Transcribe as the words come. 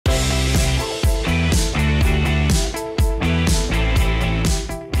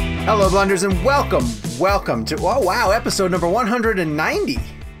Hello, Blenders, and welcome to, oh wow, episode number 190.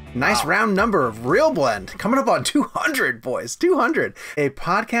 Nice round number of Real Blend. Coming up on 200, boys, 200. A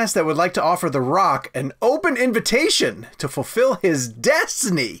podcast that would like to offer The Rock an open invitation to fulfill his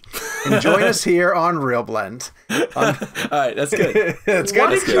destiny. And join us here on Real Blend. All right, that's good. That's good.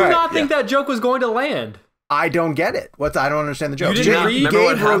 Why did you not think that joke was going to land? I don't get it. I don't understand the joke. You didn't read?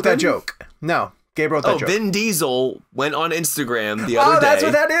 Gabe wrote that joke. No. Gabe wrote that joke. Vin Diesel went on Instagram the other day. Oh, that's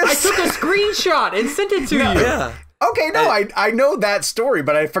what that is? I took a screenshot and sent it to you. Yeah. Okay, no, I know that story,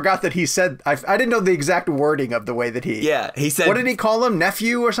 but I forgot that he said, I didn't know the exact wording of the way that he... Yeah, he said... What did he call him?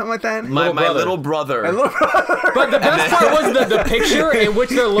 Nephew or something like that? My little brother. My little brother. But the best part was the picture in which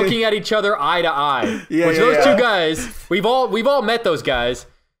they're looking at each other eye to eye. Yeah, those two guys, we've all met those guys.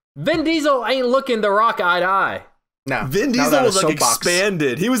 Vin Diesel ain't looking The Rock eye to eye. No. Vin Diesel was like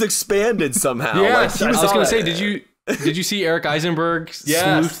expanded. He was expanded somehow. Yes, I was going to say, did you see Eric Eisenberg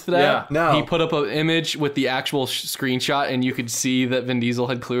sleuthed that? Yeah. No. He put up an image with the actual screenshot, and you could see that Vin Diesel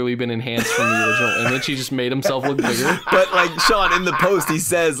had clearly been enhanced from the original image. He just made himself look bigger. But like Sean, in the post, he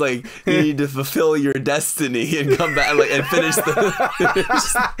says like you need to fulfill your destiny and come back and finish the.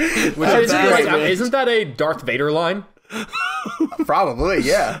 Isn't that a Darth Vader line? Probably,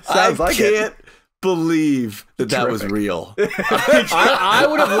 yeah. Sounds like it. I can't believe that was real. I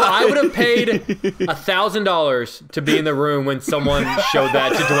would have paid $1,000 to be in the room when someone showed that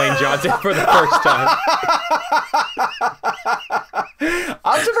to Dwayne Johnson for the first time.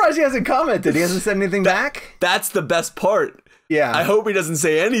 I'm surprised he hasn't commented. He hasn't said anything back. That's the best part. Yeah. I hope he doesn't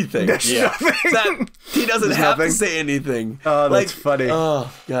say anything. Nothing. He doesn't have to say anything. Oh, that's funny.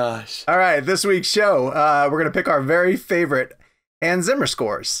 Oh, gosh. All right, this week's show, we're going to pick our very favorite Hans Zimmer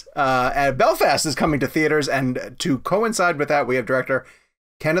scores. Belfast is coming to theaters, and to coincide with that, we have director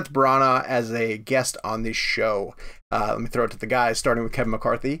Kenneth Branagh as a guest on the show. Let me throw it to the guys, starting with Kevin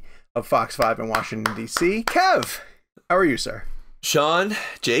McCarthy of Fox 5 in Washington, D.C. Kev, how are you, sir? Sean,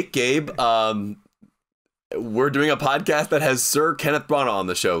 Jake, Gabe, we're doing a podcast that has Sir Kenneth Branagh on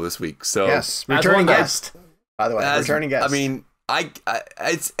the show this week. So yes, returning guest, by the way, returning guest. I mean,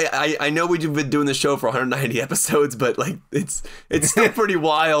 I know we've been doing the show for 190 episodes, but like it's still pretty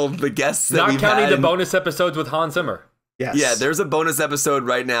wild. The guests that we've had. Not counting the bonus episodes with Hans Zimmer. Yes. Yeah, there's a bonus episode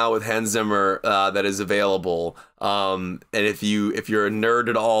right now with Hans Zimmer that is available. And if you're a nerd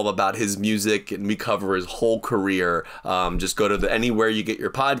at all about his music, and we cover his whole career, just go to anywhere you get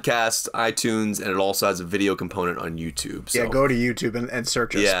your podcasts, iTunes, and it also has a video component on YouTube. So. Yeah, go to YouTube and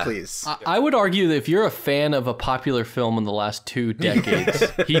search us, please. I would argue that if you're a fan of a popular film in the last 2 decades,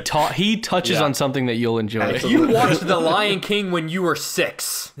 he touches on something that you'll enjoy. You watched The Lion King when you were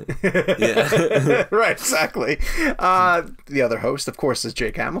 6. Yeah. Right, exactly. The other host, of course, is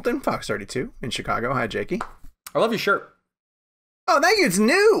Jake Hamilton, Fox 32 in Chicago. Hi, Jakey. I love your shirt. Oh, thank you. It's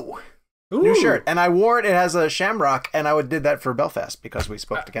new. Ooh. New shirt. And I wore it. It has a shamrock, and I did that for Belfast because we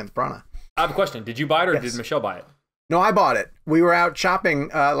spoke to Kenneth Branagh. I have a question. Did you buy it or Yes. did Michelle buy it? No, I bought it. We were out shopping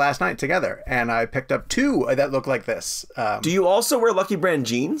last night together, and I picked up 2 that look like this. Do you also wear Lucky Brand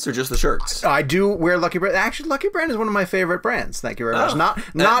jeans or just the shirts? I do wear Lucky Brand. Actually, Lucky Brand is one of my favorite brands. Thank you very much.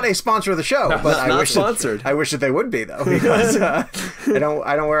 Not a sponsor of the show, but I wish sponsored. I wish that they would be though, because I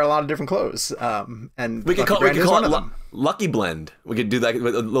don't wear a lot of different clothes. And We could call Brand is one it of them. Lucky Blend. We could do that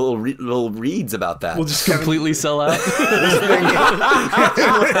with little reads about that. We'll just completely sell out.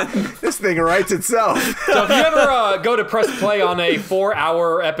 This thing writes itself. So if you ever go to press play on a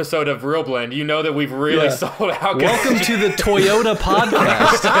 4-hour episode of Real Blend, you know that we've really sold out. Welcome to the Toyota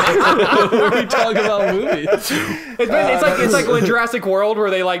podcast, where we talk about movies. It's like when Jurassic World,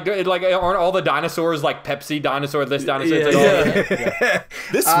 where they aren't all the dinosaurs like Pepsi dinosaur, this dinosaur.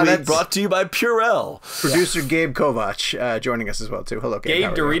 This week brought to you by Purell. Producer Gabe Kovac joining us as well too. Hello, Gabe.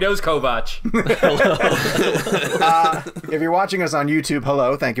 Gabe Doritos Kovac. If you're watching us on YouTube,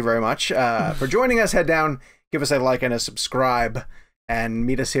 hello, thank you very much for joining us. Head down, give us a like and a subscribe, and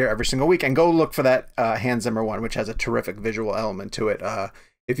meet us here every single week. And go look for that Hans Zimmer one, which has a terrific visual element to it.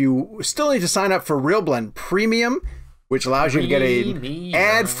 If you still need to sign up for Real Blend Premium, which allows you to get a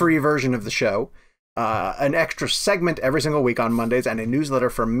ad-free version of the show, an extra segment every single week on Mondays, and a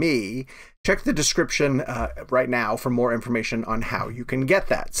newsletter from me, check the description right now for more information on how you can get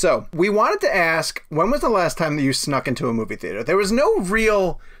that. So we wanted to ask, when was the last time that you snuck into a movie theater? There was no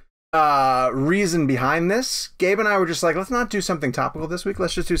real reason behind this. Gabe and I were just like, let's not do something topical this week.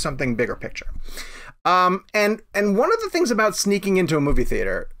 Let's just do something bigger picture. And one of the things about sneaking into a movie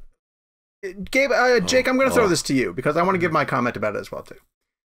theater, Gabe, Jake, I'm going to throw this to you because I want to give my comment about it as well too.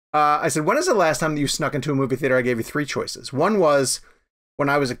 I said, when is the last time that you snuck into a movie theater? I gave you 3 choices. 1 was when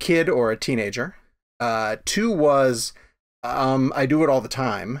I was a kid or a teenager. 2 was I do it all the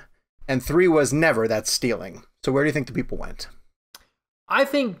time. And 3 was never. That's stealing. So where do you think the people went? I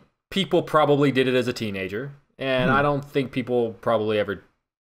think people probably did it as a teenager, and I don't think people probably ever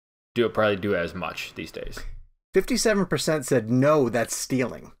do it as much these days. 57% said no, that's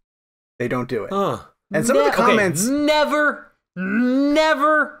stealing. They don't do it. And some of the comments... never.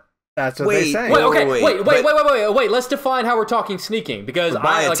 That's what they say. Wait. Let's define how we're talking sneaking, because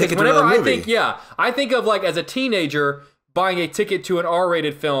whenever I think of like as a teenager buying a ticket to an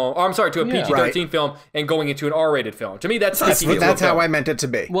R-rated film, or I'm sorry, to a PG-13 film and going into an R-rated film. To me, that's sneaking. That's how I meant it to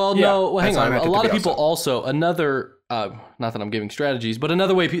be. Well, no, hang on. A lot of people also another. Not that I'm giving strategies, but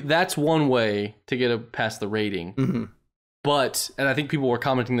another way. That's one way to get past the rating. Mm-hmm. But, and I think people were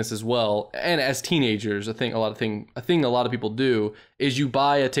commenting this as well, and as teenagers, a thing a lot of people do is you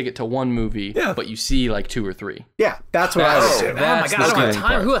buy a ticket to one movie, but you see like 2 or 3. Yeah, that's what I would do. Oh my God, I don't have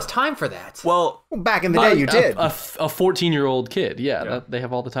time. Who has time for that? Well, back in the day, you did. A 14-year-old kid, they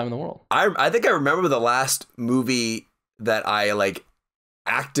have all the time in the world. I think I remember the last movie that I like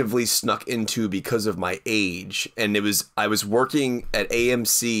actively snuck into because of my age, and I was working at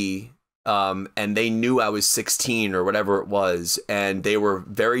AMC. And they knew I was 16 or whatever it was, and they were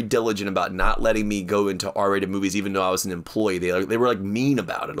very diligent about not letting me go into R-rated movies, even though I was an employee. They were like mean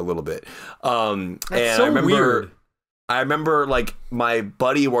about it a little bit. That's so weird. I remember like my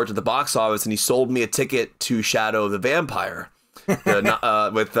buddy worked at the box office, and he sold me a ticket to Shadow of the Vampire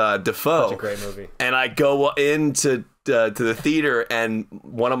with Defoe. Such a great movie. And I go into to the theater, and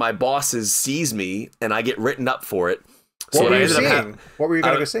one of my bosses sees me, and I get written up for it. What were you seeing? What were you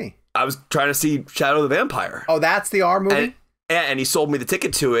going to go see? I was trying to see Shadow of the Vampire. Oh, that's the R movie? And he sold me the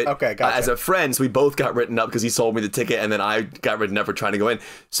ticket to it. Okay, gotcha. As a friend, so we both got written up because he sold me the ticket, and then I got written up for trying to go in.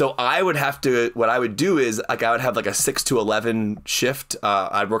 So I would have to, what I would do is, like, I would have like a 6 to 11 shift.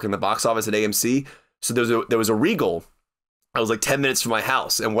 I'd work in the box office at AMC. So there was a Regal. I was like 10 minutes from my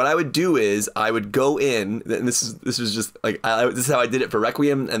house. And what I would do is I would go in, and this was just like, this is how I did it for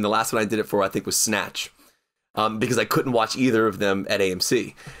Requiem, and the last one I did it for, I think, was Snatch. Because I couldn't watch either of them at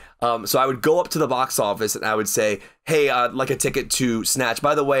AMC. So I would go up to the box office and I would say, hey, I'd like a ticket to Snatch.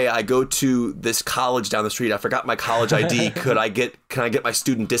 By the way, I go to this college down the street. I forgot my college ID. Can I get my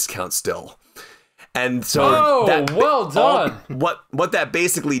student discount still? And so well done. What that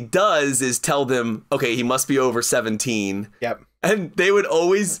basically does is tell them, okay, he must be over 17. Yep. And they would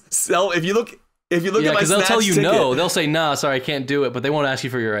always sell, if you look at my because they'll tell you ticket, no. They'll say, nah, sorry, I can't do it, but they won't ask you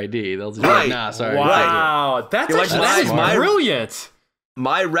for your ID. They'll just be like, nah, sorry. Wow, that's brilliant.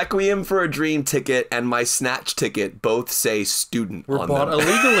 My Requiem for a Dream ticket and my Snatch ticket both say student were on bought them.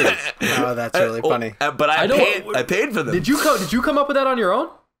 illegally. Oh, that's really funny. But I paid for them. Did you come up with that on your own?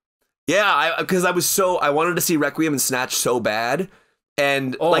 Yeah, because I wanted to see Requiem and Snatch so bad.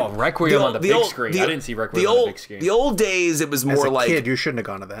 And Requiem on the big screen. I didn't see Requiem on the big screen. The old days, it was more like, as a kid, you shouldn't have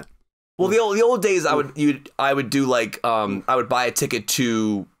gone to that. Well, the old days, I would do like I would buy a ticket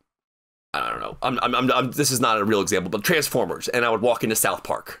to, I don't know. This is not a real example, but Transformers, and I would walk into South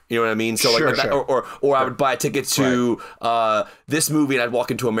Park. You know what I mean? So like, sure. Or I would buy a ticket to this movie, and I'd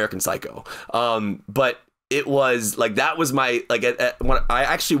walk into American Psycho. But it was like, that was my like. When I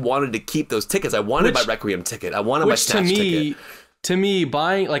actually wanted to keep those tickets. I wanted my Requiem ticket. I wanted my Snatch ticket. To me,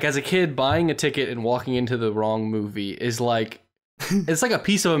 buying, like, as a kid, buying a ticket and walking into the wrong movie is like, it's like a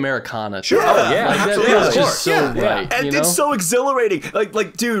piece of Americana. Sure. Oh, yeah. Like, that feels just so right. And it's so exhilarating.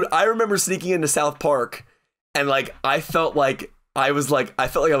 Like, dude, I remember sneaking into South Park, and like, I felt like I was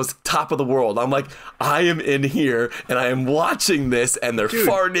top of the world. I'm like, I am in here, and I am watching this, and they're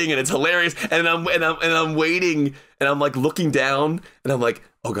farting, and it's hilarious. And I'm waiting, and I'm like looking down, and I'm like,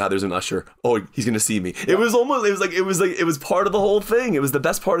 oh God, there's an usher. Oh, he's gonna see me. It was part of the whole thing. It was the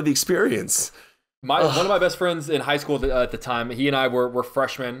best part of the experience. One of my best friends in high school at the time, he and I were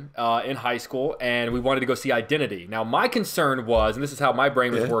freshmen in high school, and we wanted to go see Identity. Now, my concern was, and this is how my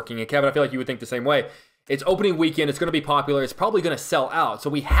brain was working, and Kevin, I feel like you would think the same way, it's opening weekend, it's going to be popular, it's probably going to sell out, so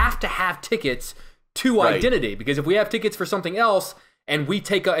we have to have tickets to Identity, because if we have tickets for something else, and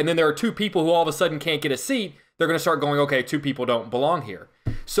and then there are 2 people who all of a sudden can't get a seat, they're going to start going, okay, 2 people don't belong here.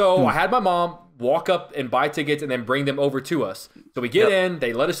 So I had my mom walk up and buy tickets and then bring them over to us. So we get in,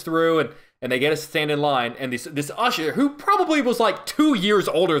 they let us through, and they get us to stand in line, and this usher, who probably was like 2 years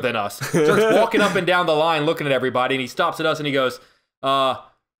older than us, starts walking up and down the line looking at everybody, and he stops at us and he goes,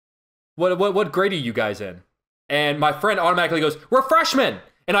 what grade are you guys in? And my friend automatically goes, we're freshmen.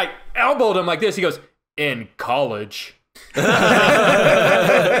 And I elbowed him like this. He goes, in college. The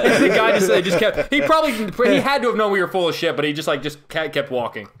guy just kept, he had to have known we were full of shit, but he just kept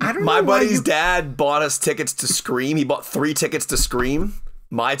walking. My buddy's dad bought us tickets to Scream. He bought 3 tickets to Scream.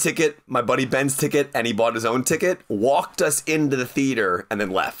 my ticket, my buddy Ben's ticket, and he bought his own ticket, walked us into the theater, and then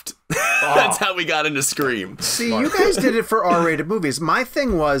left. That's how we got into Scream. See, you guys did it for R-rated movies. My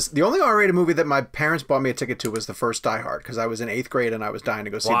thing was, the only R-rated movie that my parents bought me a ticket to was the first Die Hard, because I was in 8th grade and I was dying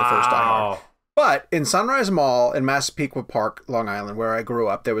to go see the first Die Hard. But in Sunrise Mall in Massapequa Park, Long Island, where I grew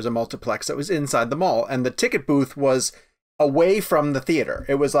up, there was a multiplex that was inside the mall, and the ticket booth was away from the theater.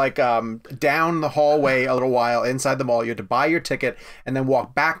 It was like down the hallway a little while inside the mall. You had to buy your ticket and then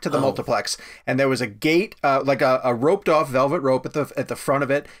walk back to the multiplex. And there was a gate, like a roped off velvet rope at the front of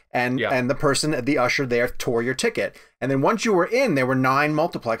it, and the person, the usher there, tore your ticket. And then once you were in, there were 9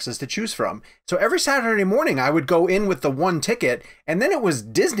 multiplexes to choose from. So every Saturday morning, I would go in with the one ticket, and then it was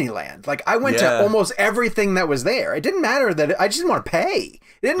Disneyland. Like, I went to almost everything that was there. It didn't matter that I just didn't want to pay.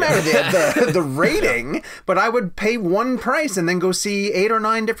 It didn't matter the rating, but I would pay one price and then go see 8 or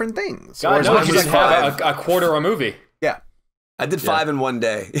 9 different things. God knows you just have a quarter a movie. Yeah. I did 5 in one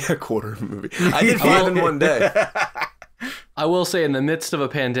day. A quarter of a movie. I did 5 in one day. I will say, in the midst of a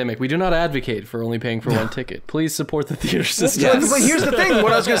pandemic, we do not advocate for only paying for one ticket. Please support the theater system. But here's the thing.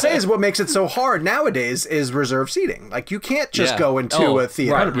 What I was going to say is what makes it so hard nowadays is reserved seating. Like, you can't just go into a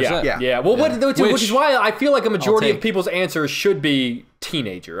theater. 100%. Yeah. Well, which is why I feel like a majority of people's answers should be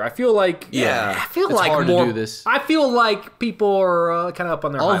teenager. I feel like it's hard to do this. I feel like people are kind of up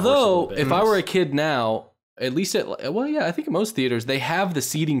on their high horse a little bit. If I were a kid now, at least I think in most theaters they have the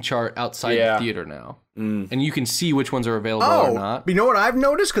seating chart outside the theater now, and you can see which ones are available or not. You know what I've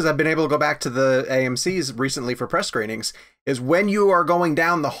noticed, because I've been able to go back to the AMC's recently for press screenings, is when you are going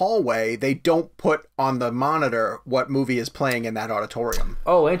down the hallway, they don't put on the monitor what movie is playing in that auditorium.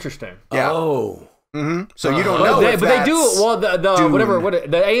 Oh, interesting. Yeah. Oh. So you don't know. But they do. Well, the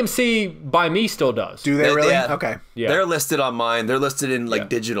AMC by me still does. Do they really? Yeah. Okay. Yeah. They're listed on mine. They're listed in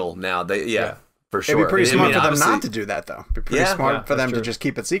digital now. For sure. It'd be pretty smart for them not to do that, though. It'd be pretty smart for them to just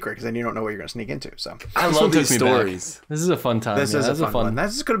keep it secret, because then you don't know what you're going to sneak into. So I love these stories. This is a fun time. This is a fun one.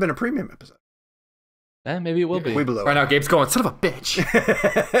 This could have been a premium episode. Maybe it will be. We blew it. Right now, Gabe's going, son of a bitch.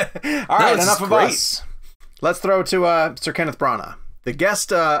 All right, enough of us. Let's throw to Sir Kenneth Branagh, the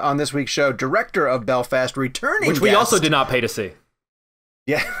guest on this week's show, director of Belfast, returning which we also did not pay to see.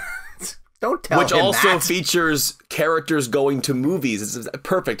 Yeah. Don't tell Which him also that. features characters going to movies. It's a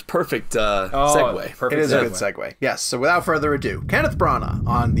perfect segue. It is a good segue. Yes. So without further ado, Kenneth Branagh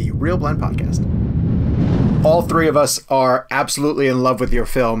on the Real Blend podcast. All three of us are absolutely in love with your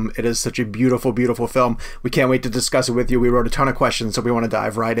film. It is such a beautiful, beautiful film. We can't wait to discuss it with you. We wrote a ton of questions, so we want to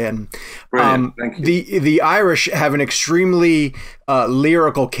dive right in. Brilliant. Thank you. The Irish have an extremely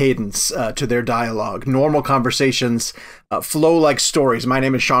lyrical cadence to their dialogue. Normal conversations flow like stories. My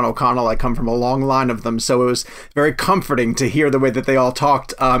name is Sean O'Connell. I come from a long line of them, so it was very comforting to hear the way that they all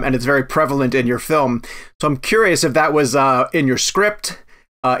talked, and it's very prevalent in your film. So I'm curious if that was in your script,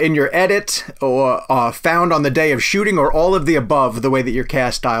 in your edit, or found on the day of shooting, or all of the above, the way that your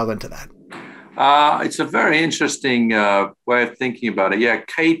cast dialed into that. It's a very interesting way of thinking about it. Yeah,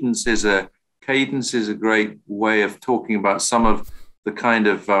 cadence is a great way of talking about some of the kind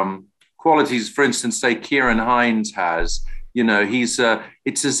of qualities, for instance, say Ciarán Hinds has. You know, he's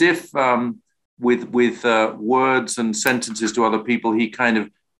it's as if with words and sentences to other people, he kind of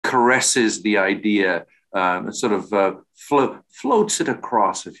caresses the idea. Sort of floats it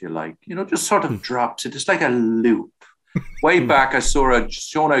across, if you like, you know, just sort of drops it. It's like a loop. Way back, I saw a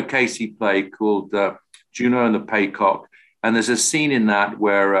Sean O'Casey play called Juno and the Paycock. And there's a scene in that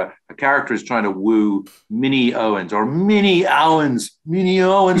where a character is trying to woo Minnie Owens, Minnie Owens,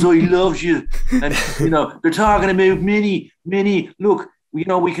 oh, he loves you. And, you know, they're talking about Minnie, look, you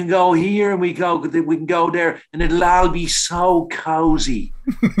know, we can go here and we can go there, and it'll all be so cozy.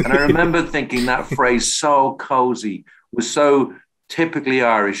 And I remember thinking that phrase, so cozy, was so typically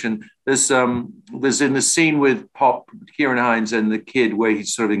Irish. And there's in the scene with Ciarán Hinds and the kid, where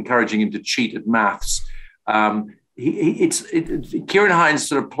he's sort of encouraging him to cheat at maths. Ciarán Hinds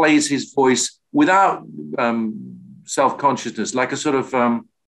sort of plays his voice without self-consciousness, like a sort of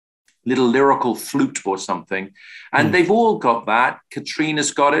little lyrical flute or something. And they've all got that.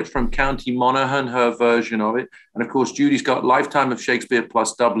 Caitriona's got it from County Monaghan, her version of it. And of course, Judy's got Lifetime of Shakespeare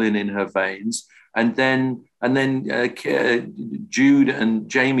plus Dublin in her veins. And then Jude and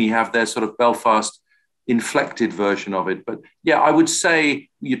Jamie have their sort of Belfast inflected version of it. But yeah, I would say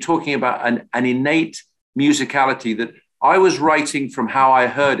you're talking about an innate musicality that I was writing from how I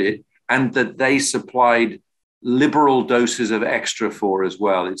heard it, and that they supplied liberal doses of extra for as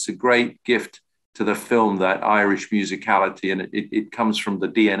well. It's a great gift to the film, that Irish musicality, and it comes from the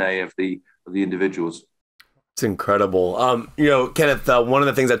DNA of the individuals. It's incredible. Kenneth, one of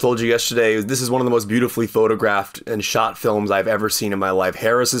the things I told you yesterday is this is one of the most beautifully photographed and shot films I've ever seen in my life.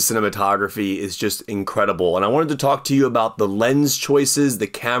 Harris's cinematography is just incredible. And I wanted to talk to you about the lens choices, the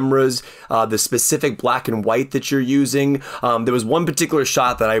cameras, the specific black and white that you're using. There was one particular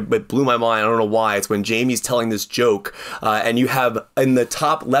shot that blew my mind. I don't know why. It's when Jamie's telling this joke, and you have in the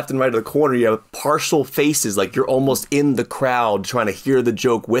top left and right of the corner, you have partial faces, like you're almost in the crowd trying to hear the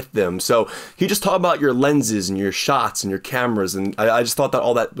joke with them. So can you just talk about your lenses and your shots and your cameras? And I just thought that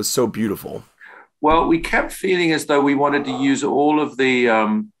all that was so beautiful. Well, we kept feeling as though we wanted to use all of the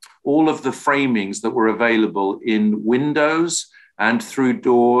framings that were available in windows and through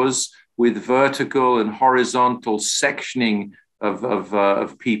doors, with vertical and horizontal sectioning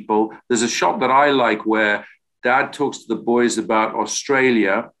of people. There's a shot that I like where Dad talks to the boys about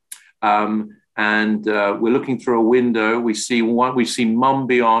Australia. And we're looking through a window. We see Mum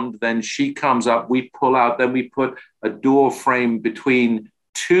beyond. Then she comes up. We pull out. Then we put a door frame between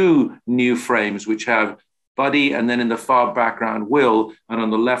two new frames, which have Buddy, and then in the far background, Will, and on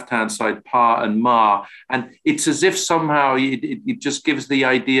the left-hand side, Pa and Ma. And it's as if somehow it just gives the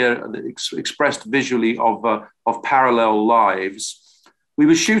idea expressed visually of parallel lives. We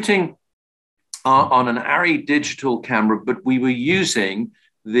were shooting on an Arri digital camera, but we were using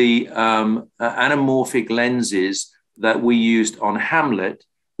the anamorphic lenses that we used on Hamlet,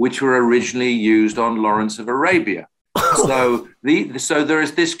 which were originally used on Lawrence of Arabia. So there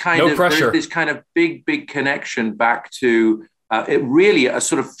is this kind of big connection back to it really a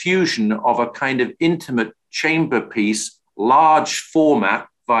sort of fusion of a kind of intimate chamber piece, large format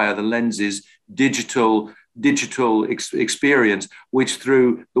via the lenses, digital experience, which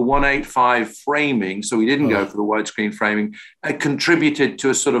through the 185 framing, so we didn't go for the widescreen framing, contributed to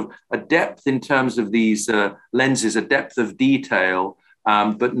a sort of a depth in terms of these lenses, a depth of detail,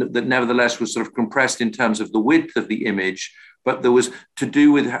 but that nevertheless was sort of compressed in terms of the width of the image. But there was to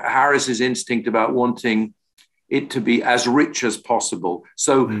do with Harris's instinct about wanting it to be as rich as possible.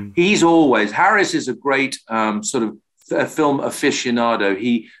 So Harris is a great sort of film aficionado.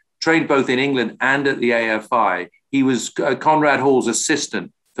 He trained both in England and at the AFI. He was Conrad Hall's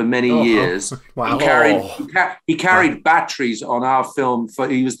assistant for many years. Wow. He carried batteries on our film.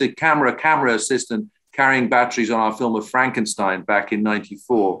 He was the camera assistant carrying batteries on our film of Frankenstein back in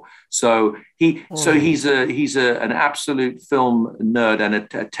 '94. So he's an absolute film nerd and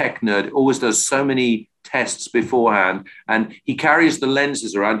a tech nerd. Always does so many tests beforehand, and he carries the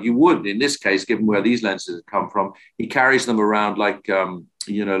lenses around. You would, in this case, given where these lenses have come from, he carries them around like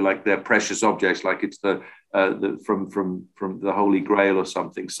like they're precious objects, like it's from the Holy Grail or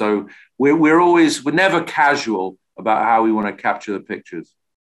something. So we're never casual about how we want to capture the pictures.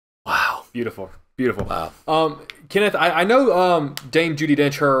 Wow, beautiful. Wow. Kenneth, I know Dame Judi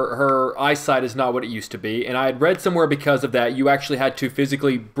Dench, her eyesight is not what it used to be, and I had read somewhere because of that you actually had to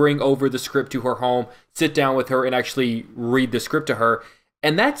physically bring over the script to her home, sit down with her, and actually read the script to her,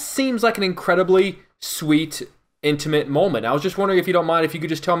 and that seems like an incredibly sweet, intimate moment. I was just wondering, if you don't mind, if you could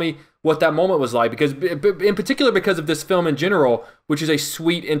just tell me what that moment was like, because in particular because of this film in general, which is a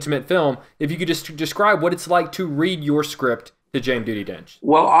sweet, intimate film, if you could just describe what it's like to read your script to Dame Judi Dench.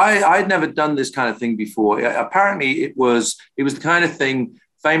 Well, I'd never done this kind of thing before. Apparently, it was the kind of thing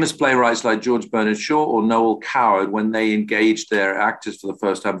famous playwrights like George Bernard Shaw or Noel Coward, when they engaged their actors for the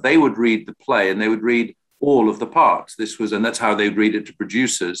first time, they would read the play and they would read all of the parts. And that's how they'd read it to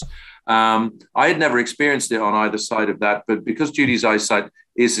producers. I had never experienced it on either side of that, but because Judy's eyesight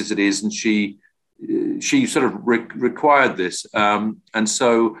is as it is, and she sort of required this, and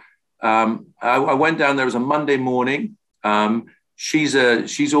so I went down there. It was a Monday morning.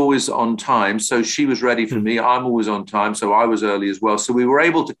 She's always on time, so she was ready for me. I'm always on time, so I was early as well. So we were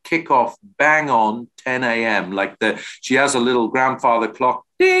able to kick off bang on 10 a.m. She has a little grandfather clock.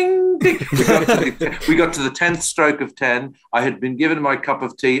 Ding, ding. We got to the 10th stroke of 10. I had been given my cup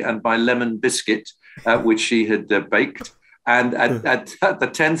of tea and my lemon biscuit, which she had baked. And at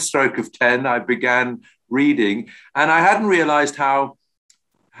the 10th stroke of 10, I began reading, and I hadn't realized how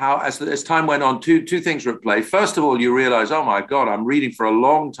as time went on, two things were at play. First of all, you realize, oh my God, I'm reading for a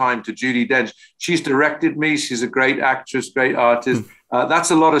long time to Judi Dench. She's directed me. She's a great actress, great artist. That's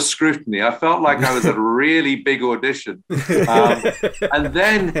a lot of scrutiny. I felt like I was at a really big audition. And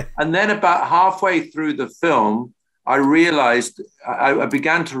then about halfway through the film, I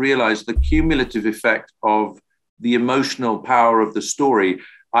began to realize the cumulative effect of the emotional power of the story.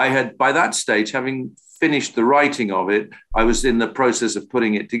 I had, by that stage, having finished the writing of it, I was in the process of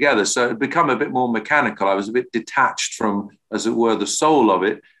putting it together. So it had become a bit more mechanical. I was a bit detached from, as it were, the soul of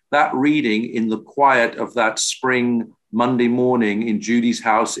it. That reading in the quiet of that spring Monday morning in Judy's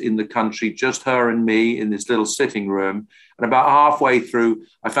house in the country, just her and me in this little sitting room. And about halfway through,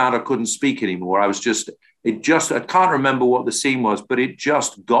 I found I couldn't speak anymore. I can't remember what the scene was, but it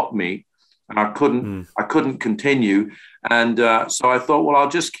just got me. And I couldn't continue. And so I thought, well, I'll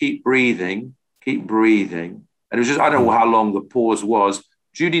just keep breathing. And it was just, I don't know how long the pause was.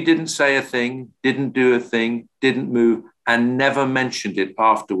 Judy didn't say a thing, didn't do a thing, didn't move, and never mentioned it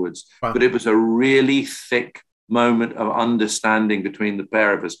afterwards. Wow. But it was a really thick moment of understanding between the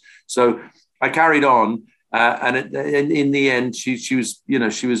pair of us. So I carried on, and in the end, she was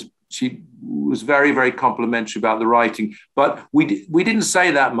very, very complimentary about the writing. But we didn't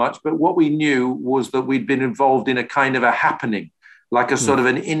say that much. But what we knew was that we'd been involved in a kind of a happening, like a sort of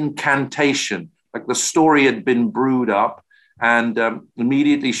an incantation, like the story had been brewed up. And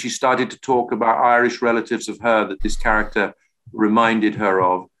immediately she started to talk about Irish relatives of her that this character reminded her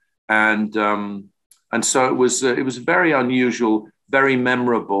of. And so it was very unusual, very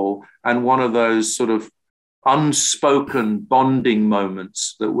memorable, and one of those sort of unspoken bonding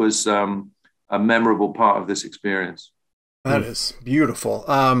moments that was a memorable part of this experience. That is beautiful.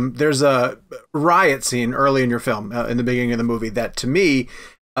 There's a riot scene early in your film, in the beginning of the movie, that to me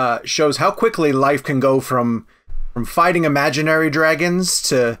shows how quickly life can go from fighting imaginary dragons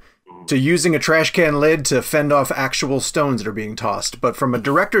to using a trash can lid to fend off actual stones that are being tossed. But from a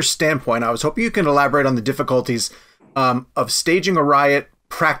director's standpoint, I was hoping you can elaborate on the difficulties of staging a riot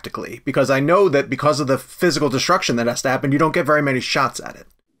practically, because I know that because of the physical destruction that has to happen, you don't get very many shots at it.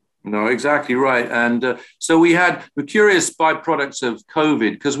 No, exactly right. And so we had the curious byproducts of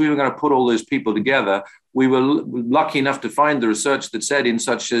COVID, because we were going to put all those people together. We were lucky enough to find the research that said in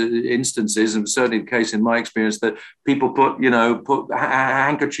such instances, and certainly the case in my experience, that people put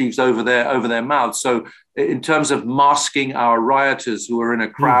handkerchiefs over their mouths. So in terms of masking our rioters who were in a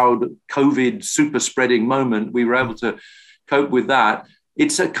crowd COVID super spreading moment, we were able to cope with that.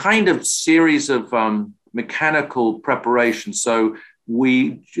 It's a kind of series of mechanical preparation. So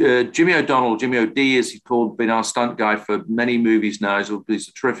Jimmy O'Donnell, Jimmy O'D as he's called, been our stunt guy for many movies now. He's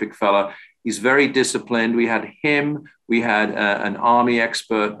a terrific fella. He's very disciplined. We had him, we had an army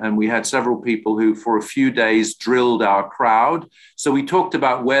expert, and we had several people who for a few days drilled our crowd. So we talked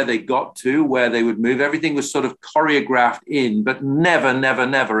about where they got to, where they would move. Everything was sort of choreographed in, but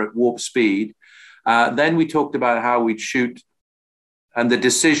never at warp speed. Then we talked about how we'd shoot, and the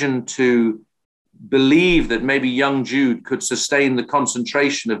decision to believe that maybe young Jude could sustain the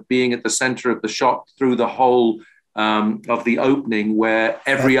concentration of being at the center of the shot through the whole of the opening, where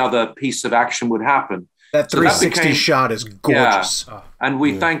every other piece of action would happen. That 360 shot is gorgeous. Yeah. And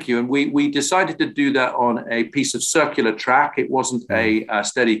we thank you. And we decided to do that on a piece of circular track. It wasn't a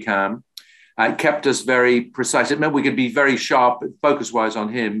steady cam. It kept us very precise. It meant we could be very sharp focus-wise on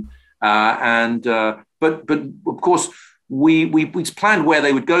him. But of course, we planned where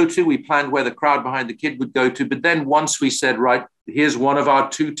they would go to. We planned where the crowd behind the kid would go to. But then once we said, right, here's one of our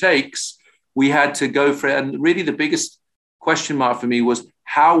 2 takes, we had to go for it. And really the biggest question mark for me was,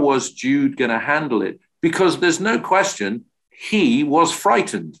 how was Jude going to handle it? Because there's no question he was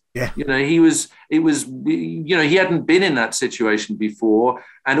frightened. Yeah. He hadn't been in that situation before.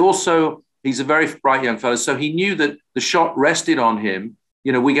 And also he's a very bright young fellow. So he knew that the shot rested on him.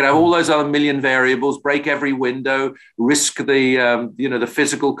 We could have all those other million variables, break every window, risk the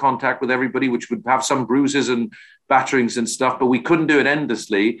physical contact with everybody, which would have some bruises and batterings and stuff, but we couldn't do it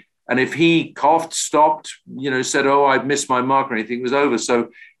endlessly. And if he coughed, stopped, said, oh, I've missed my mark or anything, it was over. So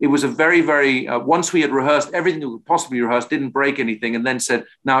it was a very, very, once we had rehearsed everything that we could possibly rehearse, didn't break anything, and then said,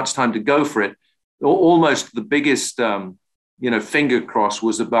 now it's time to go for it. Almost the biggest, finger cross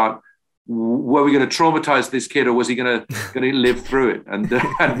was about, were we going to traumatize this kid, or was he going to live through it? And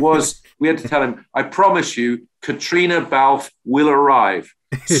we had to tell him, I promise you, Caitriona Balfe will arrive.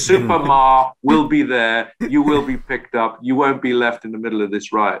 Super Ma will be there. You will be picked up. You won't be left in the middle of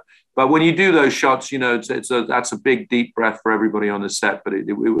this riot. But when you do those shots, that's a big, deep breath for everybody on the set. But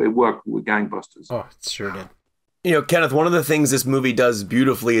it worked with gangbusters. Oh, it sure did. Kenneth, one of the things this movie does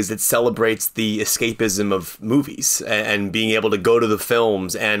beautifully is it celebrates the escapism of movies and being able to go to the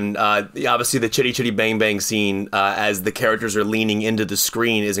films. And obviously the chitty chitty bang bang scene as the characters are leaning into the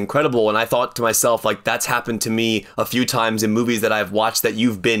screen is incredible. And I thought to myself, like, that's happened to me a few times in movies that I've watched that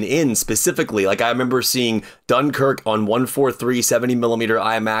you've been in specifically. Like, I remember seeing Dunkirk on 143 70mm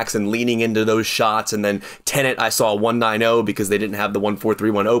IMAX and leaning into those shots. And then Tenet, I saw 190 because they didn't have the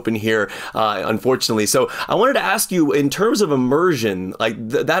 1431 open here, unfortunately. So I wanted to ask you, in terms of immersion, like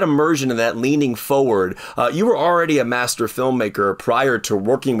that immersion and that leaning forward, you were already a master filmmaker prior to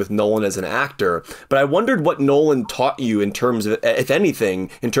working with Nolan as an actor, but I wondered what Nolan taught you in terms of, if anything,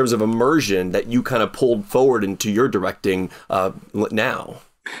 in terms of immersion that you kind of pulled forward into your directing now.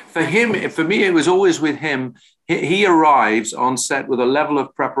 For me, it was always with him. He arrives on set with a level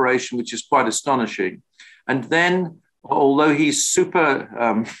of preparation which is quite astonishing. And then, although he's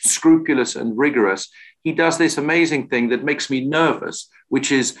super scrupulous and rigorous, he does this amazing thing that makes me nervous,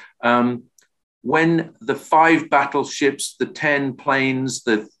 which is when the 5 battleships, the 10 planes,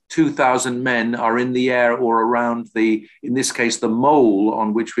 the 2,000 men are in the air or around in this case, the mole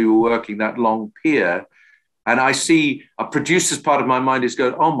on which we were working, that long pier. And I see a producer's part of my mind is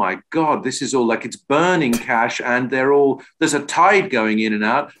going, oh my God, this is all like it's burning cash, and there's a tide going in and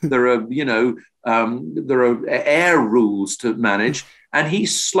out. There are, there are air rules to manage. And he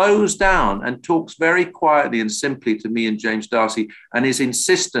slows down and talks very quietly and simply to me and James D'Arcy, and is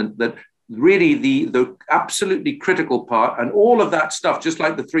insistent that really the absolutely critical part and all of that stuff, just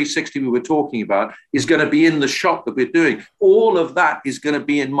like the 360 we were talking about, is going to be in the shot that we're doing. All of that is going to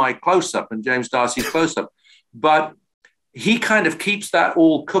be in my close-up and James D'Arcy's close-up. But he kind of keeps that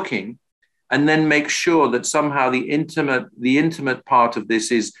all cooking and then makes sure that somehow the intimate part of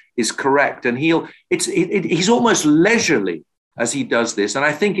this is correct. And he's almost leisurely as he does this. And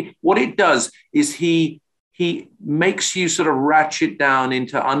I think what it does is he makes you sort of ratchet down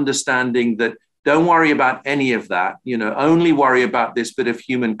into understanding that don't worry about any of that, only worry about this bit of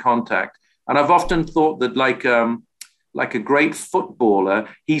human contact. And I've often thought that like a great footballer,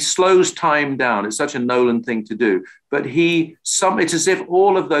 he slows time down. It's such a Nolan thing to do. But it's as if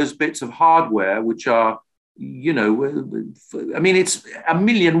all of those bits of hardware, which are, it's a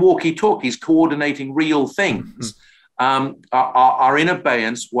million walkie-talkies coordinating real things, are in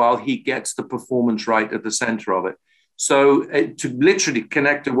abeyance while he gets the performance right at the center of it. So to literally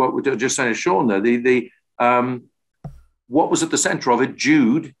connect to what we're just saying to Sean there, what was at the center of it,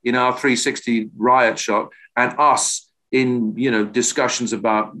 Jude in our 360 riot shot, and us in discussions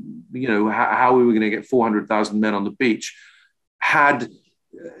about how we were going to get 400,000 men on the beach, had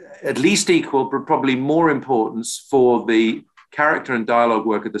at least equal, but probably more importance for the character and dialogue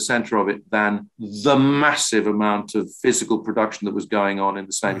work at the center of it than the massive amount of physical production that was going on in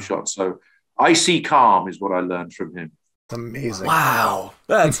the same shot. So icy calm is what I learned from him. Amazing. Wow,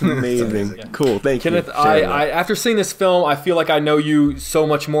 that's amazing. Cool, thank you, Kenneth. I after seeing this film, I feel like I know you so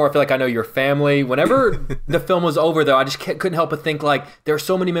much more. I feel like I know your family. Whenever the film was over, though, I just couldn't help but think, like, there are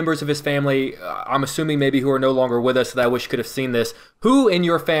so many members of his family, I'm assuming maybe who are no longer with us, that I wish could have seen this. Who in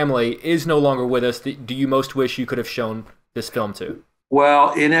your family is no longer with us that do you most wish you could have shown this film to?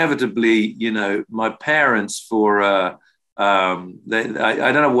 Well, inevitably, my parents I don't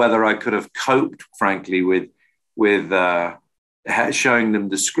know whether I could have coped, frankly, with showing them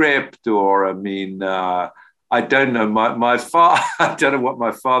the script, or I don't know. My father, I don't know what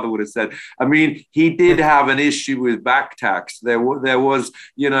my father would have said. I mean, he did have an issue with back tax. There was,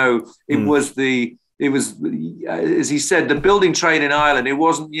 it was, as he said, the building trade in Ireland. It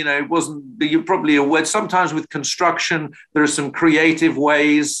wasn't. You're probably aware. Sometimes with construction, there are some creative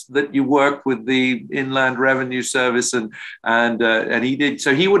ways that you work with the Inland Revenue Service, and he did.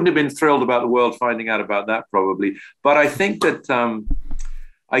 So he wouldn't have been thrilled about the world finding out about that, probably. But I think that that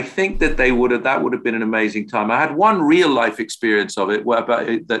would have been an amazing time. I had one real life experience of it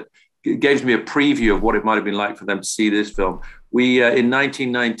that gave me a preview of what it might have been like for them to see this film. We, in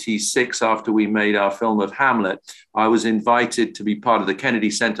 1996, after we made our film of Hamlet, I was invited to be part of the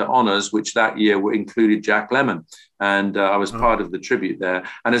Kennedy Center Honors, which that year included Jack Lemmon. And I was part of the tribute there.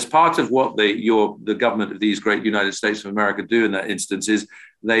 And as part of what the government of these great United States of America do in that instance is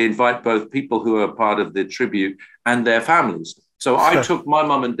they invite both people who are part of the tribute and their families. So I took my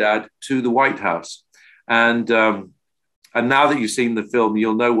mum and dad to the White House. And now that you've seen the film,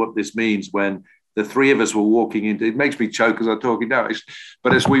 you'll know what this means when the three of us were walking into, it makes me choke as I'm talking now,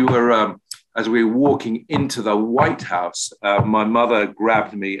 but as we were walking into the White House, my mother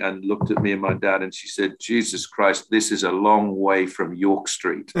grabbed me and looked at me and my dad, and she said, Jesus Christ, this is a long way from York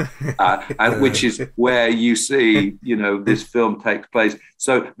Street, and which is where you see, this film takes place.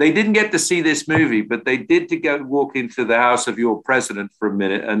 So they didn't get to see this movie, but they did to go walk into the house of your president for a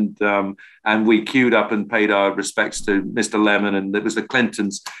minute, and we queued up and paid our respects to Mr. Lemmon, and it was the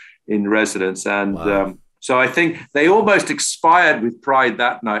Clintons in residence, and So I think they almost expired with Pride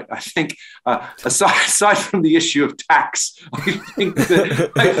that night. I think, aside from the issue of tax, I think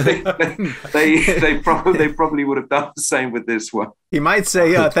that they probably would have done the same with this one. He might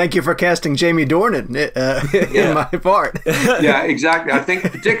say, "Thank you for casting Jamie Dornan in my part." Yeah, exactly. I think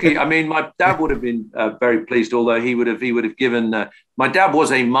particularly, I mean, my dad would have been very pleased, although he would have given. My dad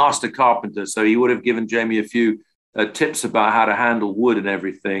was a master carpenter, so he would have given Jamie a few tips about how to handle wood and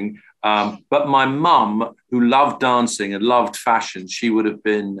everything. But my mum, who loved dancing and loved fashion, she would have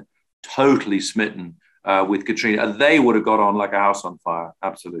been totally smitten with Caitriona. They would have got on like a house on fire.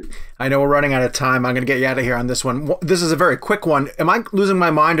 Absolutely. I know we're running out of time. I'm going to get you out of here on this one. This is a very quick one. Am I losing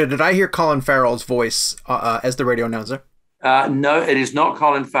my mind, or did I hear Colin Farrell's voice as the radio announcer? No, it is not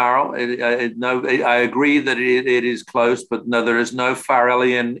Colin Farrell. No, I agree that it is close, but no, there is no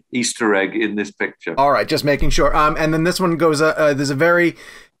Farrellian Easter egg in this picture. All right, just making sure. And then this one goes, there's a very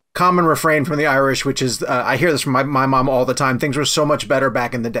common refrain from the Irish, which is, I hear this from my mom all the time, things were so much better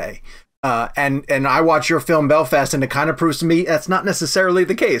back in the day. And I watch your film Belfast, and it kind of proves to me that's not necessarily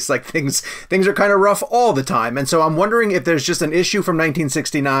the case. Like things are kind of rough all the time. And so I'm wondering if there's just an issue from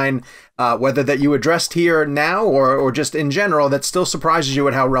 1969, whether that you addressed here now or just in general, that still surprises you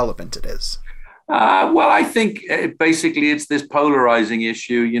at how relevant it is. Well, I think basically it's this polarizing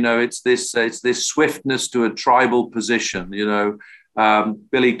issue. You know, it's this swiftness to a tribal position. You know,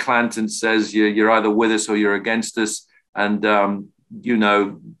 Billy Clanton says you're either with us or you're against us, and you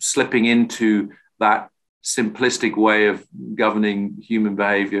know, slipping into that simplistic way of governing human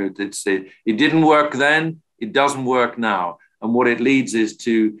behavior. It didn't work then, it doesn't work now. And what it leads is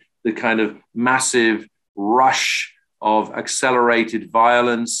to the kind of massive rush of accelerated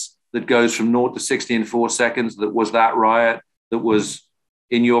violence that goes from 0 to 60 in 4 seconds. That was that riot that was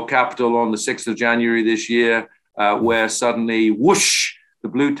in your capital on the 6th of January this year, where suddenly, whoosh, the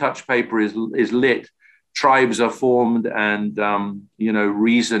blue touch paper is lit. Tribes are formed, and you know,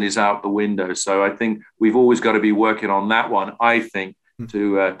 reason is out the window. So I think we've always got to be working on that one. I think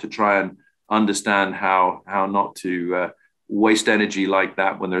to try and understand how not to waste energy like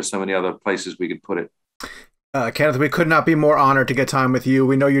that when there are so many other places we could put it. Kenneth, we could not be more honored to get time with you.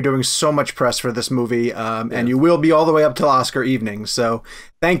 We know you're doing so much press for this movie, and you will be all the way up till Oscar evening. So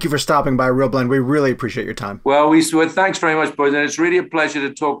thank you for stopping by Real Blend. We really appreciate your time. Well, thanks very much, boys. And it's really a pleasure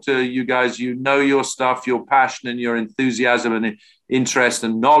to talk to you guys. You know your stuff, your passion and your enthusiasm and interest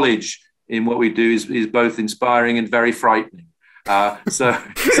and knowledge in what we do is both inspiring and very frightening. So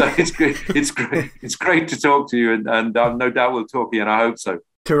it's great. It's great to talk to you, and no doubt we'll talk again. I hope so.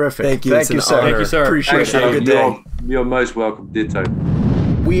 Terrific. Thank you. Thank you, sir. Thank you, sir. Appreciate it. Have a good day. You're most welcome. Ditto.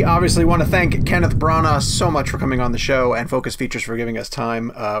 We obviously want to thank Kenneth Branagh so much for coming on the show, and Focus Features for giving us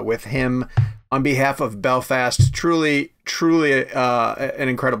time with him on behalf of Belfast. Truly an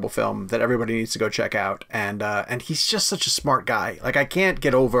incredible film that everybody needs to go check out. And he's just such a smart guy. Like, I can't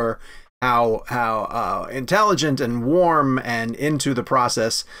get over how intelligent and warm and into the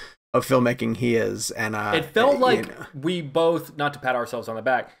process of filmmaking he is. And it felt like we both, not to pat ourselves on the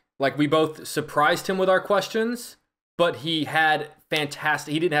back, like we both surprised him with our questions, but he had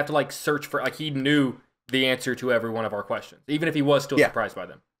fantastic, he didn't have to like search for, like, he knew the answer to every one of our questions, even if he was still surprised by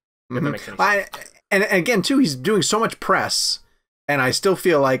them. If that makes any sense. And again, too, he's doing so much press, and I still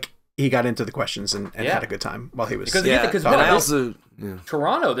feel like he got into the questions and had a good time while he was. Because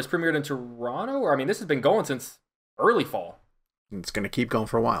Toronto, this premiered in Toronto, or I mean, this has been going since early fall. It's going to keep going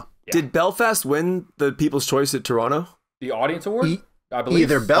for a while. Yeah. Did Belfast win the People's Choice at Toronto? The Audience Award? I believe.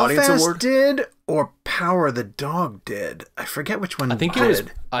 Either Belfast did or Power of the Dog did. I forget which one. I think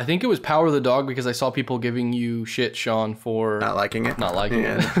it was Power of the Dog, because I saw people giving you shit, Sean, for not liking it.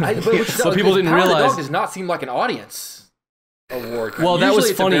 So people didn't realize. Power of the Dog does not seem like an audience award. Well, that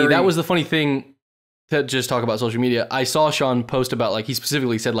was funny. That was the funny thing. To just talk about social media, I saw Sean post about, like, he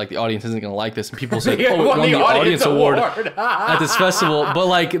specifically said, like, the audience isn't going to like this, and people said, oh, it won the audience award at this festival. But,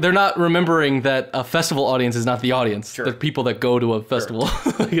 like, they're not remembering that a festival audience is not the audience. Sure. They're people that go to a festival.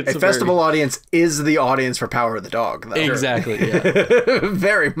 Like, a festival audience is the audience for Power of the Dog, though. Exactly. Yeah.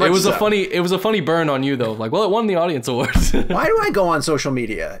 Very much. It was a funny burn on you, though. Like, well, it won the audience award. Why do I go on social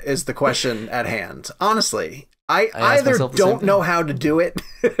media is the question at hand. Honestly, I either don't know how to do it,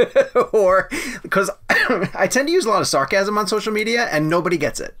 or because I tend to use a lot of sarcasm on social media and nobody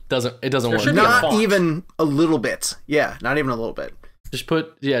gets it. It doesn't work. Not even a little bit. Yeah, not even a little bit.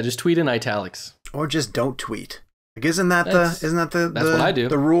 Just tweet in italics. Or just don't tweet. Like, isn't that what I do.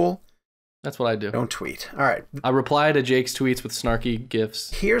 The rule? That's what I do. Don't tweet. All right. I reply to Jake's tweets with snarky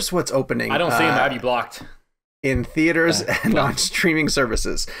gifs. Here's what's opening. I don't see him. I have you blocked. In theaters and on streaming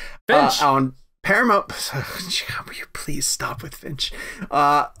services. Finch. Paramount, will you please stop with Finch?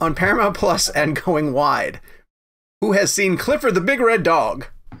 On Paramount Plus and going wide, who has seen Clifford the Big Red Dog?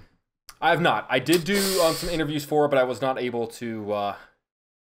 I have not. I did do some interviews for it, but I was not able to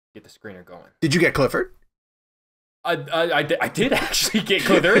get the screener going. Did you get Clifford? I did actually get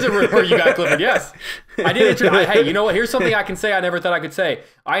Clifford. There is a rumor you got Clifford, yes. I did. Hey, you know what? Here's something I can say I never thought I could say.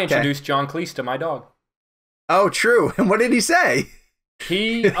 I introduced John Cleese to my dog. Oh, true. And what did he say?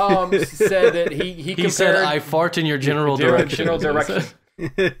 He said that he said, I fart in your general direction.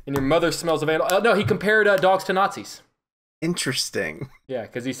 And your mother smells of animal. No, he compared dogs to Nazis. Interesting. Yeah,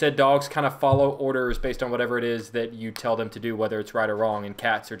 because he said dogs kind of follow orders based on whatever it is that you tell them to do, whether it's right or wrong, and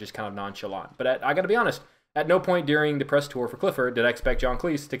cats are just kind of nonchalant. But I got to be honest, at no point during the press tour for Clifford did I expect John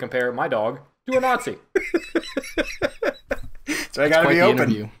Cleese to compare my dog to a Nazi. So I got to be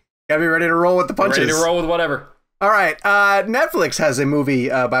open. Got to be ready to roll with the punches. Ready to roll with whatever. All right. Netflix has a movie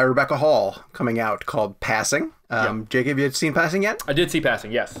by Rebecca Hall coming out called Passing. Jake, have you seen Passing yet? I did see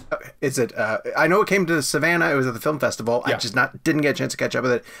Passing, yes. Is it? I know it came to Savannah. It was at the film festival. Yeah. I just didn't get a chance to catch up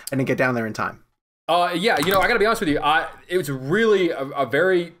with it. I didn't get down there in time. Yeah, I got to be honest with you. It was really a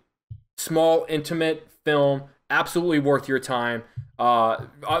very small, intimate film. Absolutely worth your time.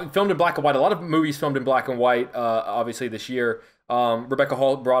 Filmed in black and white. A lot of movies filmed in black and white, obviously, this year. Rebecca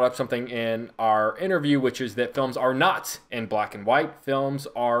Hall brought up something in our interview, which is that films are not in black and white. Films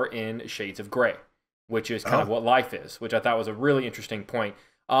are in shades of gray, which is kind of what life is, which I thought was a really interesting point.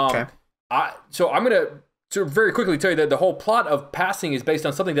 Okay. So I'm going to very quickly tell you that the whole plot of Passing is based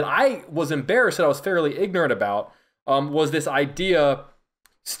on something that I was embarrassed that I was fairly ignorant about, was this idea,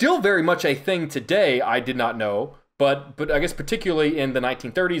 still very much a thing today, I did not know, but I guess particularly in the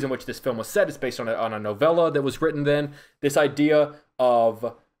 1930s in which this film was set, it's based on a novella that was written then. This idea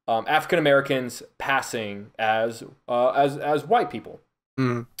of African Americans passing as white people,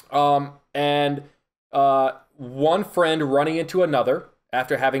 and one friend running into another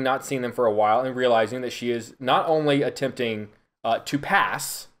after having not seen them for a while and realizing that she is not only attempting to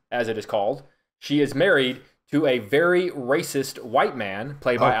pass, as it is called, she is married to a very racist white man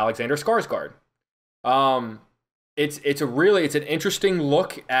played by Alexander Skarsgård. It's an interesting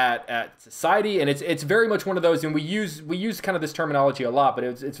look at society, and it's very much one of those, and we use kind of this terminology a lot, but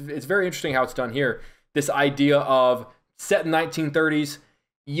it's very interesting how it's done here. This idea of set in 1930s,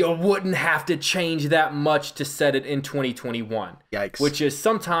 you wouldn't have to change that much to set it in 2021. Yikes. Which is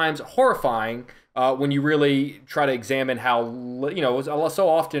sometimes horrifying when you really try to examine how, so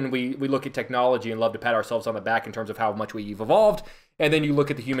often we look at technology and love to pat ourselves on the back in terms of how much we've evolved, and then you look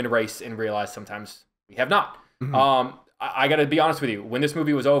at the human race and realize sometimes we have not. Mm-hmm. I got to be honest with you. When this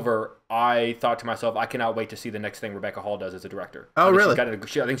movie was over, I thought to myself, I cannot wait to see the next thing Rebecca Hall does as a director. Oh, really? I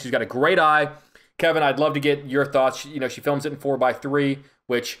think she's got a great eye. Kevin, I'd love to get your thoughts. She films it in 4:3,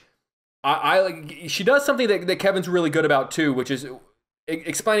 which I like. She does something that Kevin's really good about too, which is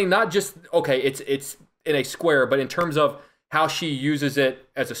explaining not just it's in a square, but in terms of how she uses it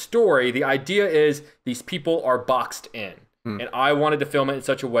as a story. The idea is these people are boxed in, and I wanted to film it in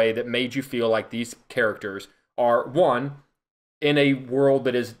such a way that made you feel like these characters are, one, in a world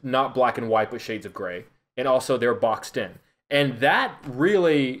that is not black and white but shades of gray, and also they're boxed in. And that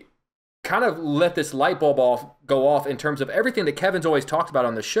really kind of let this light bulb go off in terms of everything that Kevin's always talked about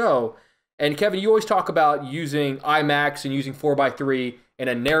on the show. And Kevin, you always talk about using IMAX and using 4:3 in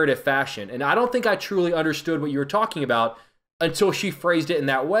a narrative fashion. And I don't think I truly understood what you were talking about until she phrased it in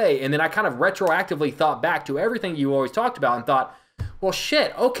that way. And then I kind of retroactively thought back to everything you always talked about and thought, well,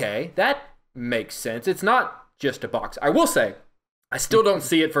 shit, okay, that makes sense. It's not just a box. I will say, I still don't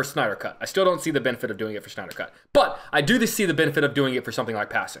see it for Snyder Cut. I still don't see the benefit of doing it for Snyder Cut. But I do see the benefit of doing it for something like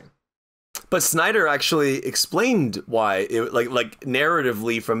Passing. But Snyder actually explained why, like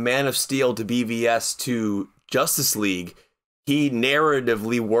narratively, from Man of Steel to BVS to Justice League, he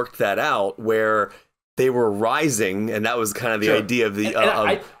narratively worked that out where they were rising, and that was kind of the idea of the.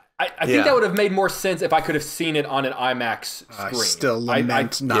 I think that would have made more sense if I could have seen it on an IMAX screen. I still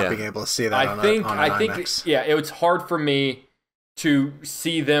lament not being able to see that on an IMAX. Yeah, it was hard for me to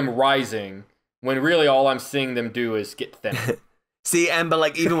see them rising when really all I'm seeing them do is get thinner. See,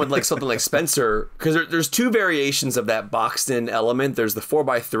 but even with something like Spencer, because there's two variations of that boxed in element. There's the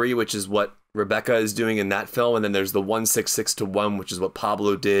 4:3, which is what Rebecca is doing in that film, and then there's the 1:6:1, which is what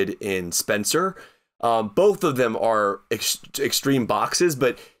Pablo did in Spencer. Both of them are extreme boxes,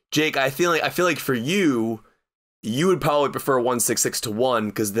 but Jake, I feel like for you would probably prefer 1:6:1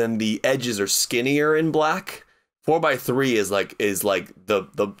 because then the edges are skinnier in black. 4:3 is like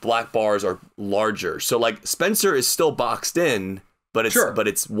the black bars are larger. So like Spencer is still boxed in, but it's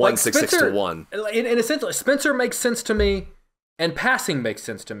 1:6:1. In a sense, Spencer makes sense to me and passing makes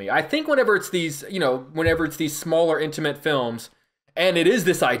sense to me. I think whenever it's these, whenever it's these smaller, intimate films, and it is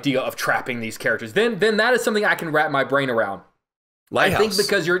this idea of trapping these characters, then that is something I can wrap my brain around. Lighthouse. I think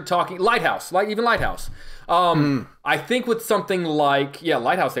because you're talking Lighthouse, like even Lighthouse. I think with something like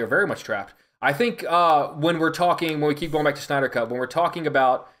Lighthouse, they are very much trapped. I think when we keep going back to Snyder Cut, when we're talking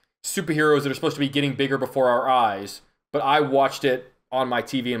about superheroes that are supposed to be getting bigger before our eyes, but I watched it on my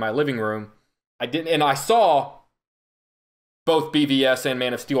TV in my living room. I saw both BVS and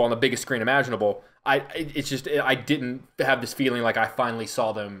Man of Steel on the biggest screen imaginable. I didn't have this feeling like I finally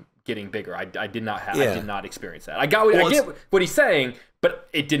saw them getting bigger. I did not experience that. I get what he's saying, but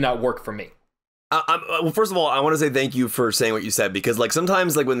it did not work for me. Well, first of all, I want to say thank you for saying what you said, because like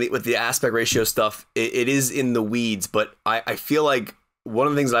sometimes like with the aspect ratio stuff, it is in the weeds, but I feel like one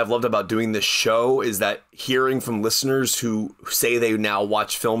of the things that I've loved about doing this show is that hearing from listeners who say they now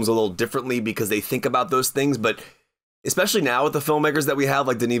watch films a little differently because they think about those things, but especially now with the filmmakers that we have,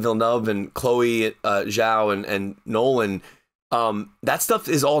 like Denis Villeneuve and Chloe Zhao and Nolan, that stuff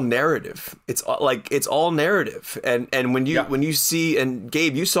is all narrative. It's all narrative. And when you see, and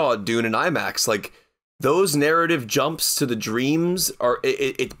Gabe, you saw Dune in IMAX, like those narrative jumps to the dreams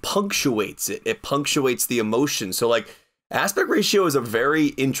it punctuates it. It punctuates the emotion. So like aspect ratio is a very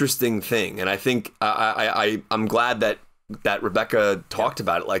interesting thing. And I think I'm glad that Rebecca talked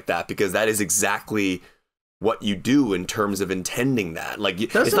about it like that, because that is exactly what you do in terms of intending that. Like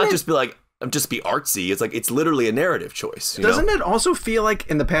it's not just be like, just be artsy. It's like, it's literally a narrative choice. Doesn't it also feel like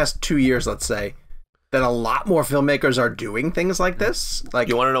in the past 2 years, let's say, that a lot more filmmakers are doing things like this? Like,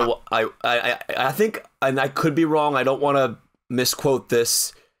 you want to know what I think, and I could be wrong, I don't want to misquote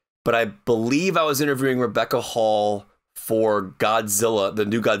this, but I believe I was interviewing Rebecca Hall for Godzilla, the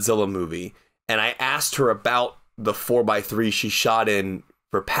new Godzilla movie, and I asked her about the 4x3 she shot in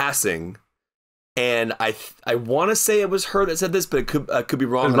for Passing. And I want to say it was her that said this, but it could be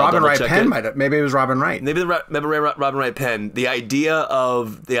wrong. Robin Wright Penn might have. Maybe it was Robin Wright. Maybe Robin Wright Penn. The idea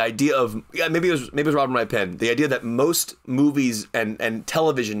of maybe it was Robin Wright Penn. The idea that most movies and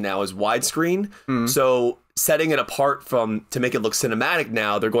television now is widescreen. Mm-hmm. So setting it apart to make it look cinematic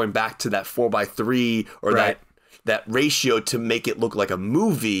now, they're going back to that 4x3 or that ratio to make it look like a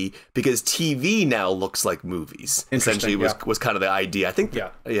movie, because TV now looks like movies. Essentially, was kind of the idea. I think.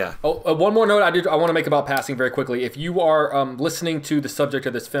 Yeah. Oh, one more note I want to make about Passing very quickly. If you are listening to the subject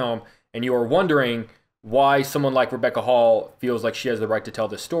of this film and you are wondering why someone like Rebecca Hall feels like she has the right to tell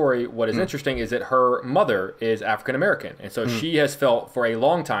this story, what is interesting is that her mother is African American, and so she has felt for a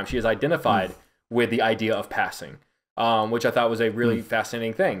long time, she has identified with the idea of passing. Which I thought was a really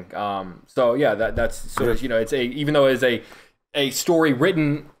fascinating thing. So yeah, that's sort of, it's even though it is a story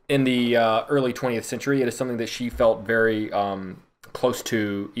written in the early 20th century, it is something that she felt very close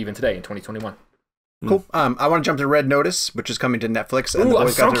to even today in 2021. Cool. I want to jump to Red Notice, which is coming to Netflix. And I'm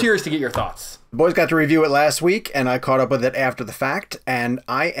so curious to get your thoughts. The boys got to review it last week, and I caught up with it after the fact, and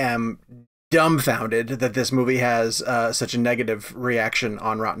I am dumbfounded that this movie has such a negative reaction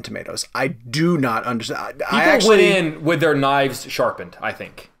on Rotten Tomatoes. I do not understand. People went in with their knives sharpened, I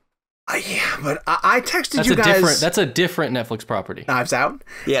think. Yeah, but I texted you guys. That's a different Netflix property. Knives Out?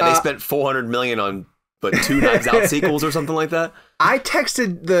 Yeah, they spent $400 million on 2 Knives Out sequels or something like that. I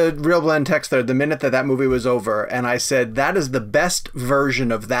texted the Real Blend text there the minute that movie was over, and I said, that is the best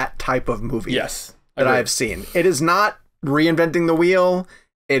version of that type of movie that I've seen. It is not reinventing the wheel.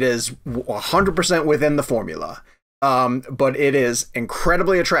 It is 100% within the formula, but it is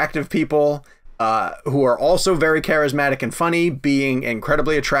incredibly attractive people who are also very charismatic and funny, being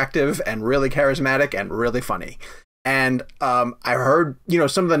incredibly attractive and really charismatic and really funny. And I heard,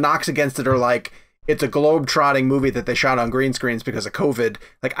 some of the knocks against it are like, it's a globe-trotting movie that they shot on green screens because of COVID.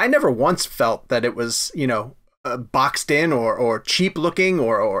 Like, I never once felt that it was, boxed in or cheap looking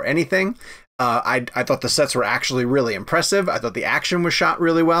or anything. I thought the sets were actually really impressive. I thought the action was shot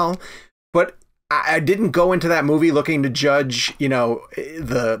really well, but I didn't go into that movie looking to judge, the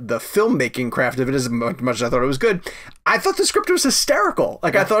filmmaking craft of it as much as I thought it was good. I thought the script was hysterical.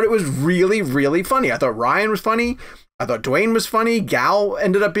 Like, I thought it was really, really funny. I thought Ryan was funny. I thought Dwayne was funny. Gal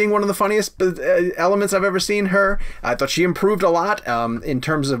ended up being one of the funniest elements I've ever seen her. I thought she improved a lot in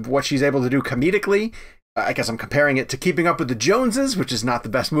terms of what she's able to do comedically. I guess I'm comparing it to Keeping Up with the Joneses, which is not the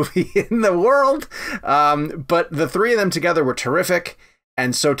best movie in the world. But the three of them together were terrific.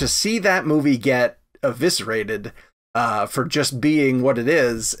 And so to see that movie get eviscerated for just being what it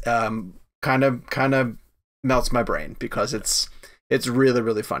is, kind of melts my brain, because it's really,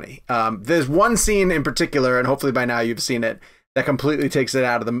 really funny. There's one scene in particular, and hopefully by now you've seen it, that completely takes it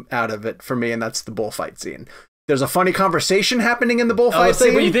out of it for me, and that's the bullfight scene. There's a funny conversation happening in the bullfight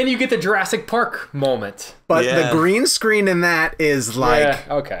scene. But then you get the Jurassic Park moment. But the green screen in that is like,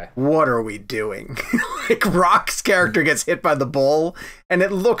 what are we doing? Like Rock's character gets hit by the bull, and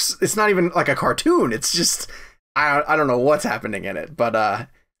it's not even like a cartoon. It's just, I don't know what's happening in it. But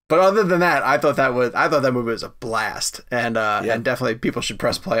other than that, I thought that movie was a blast, and definitely people should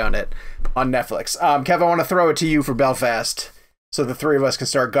press play on it on Netflix. Kev, I want to throw it to you for Belfast, so the three of us can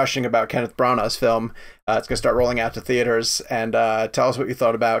start gushing about Kenneth Branagh's film. It's going to start rolling out to theaters, and tell us what you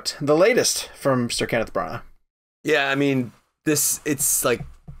thought about the latest from Sir Kenneth Branagh. Yeah, I mean, it's like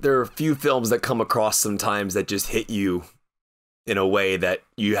there are a few films that come across sometimes that just hit you in a way that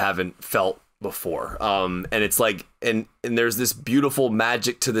you haven't felt before. And it's like, and there's this beautiful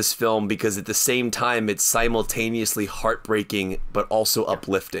magic to this film because at the same time, it's simultaneously heartbreaking, but also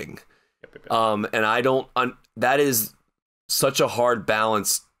uplifting. And that is such a hard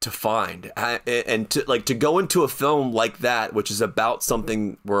balance to find, and to go into a film like that, which is about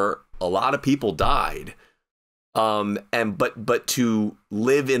something where a lot of people died, but to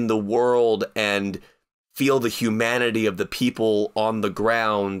live in the world and feel the humanity of the people on the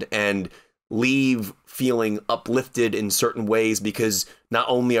ground and leave feeling uplifted in certain ways, because not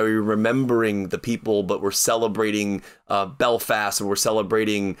only are we remembering the people, but we're celebrating Belfast, and we're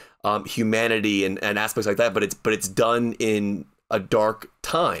celebrating humanity and aspects like that, but it's done in a dark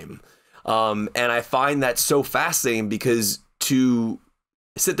time. And I find that so fascinating, because to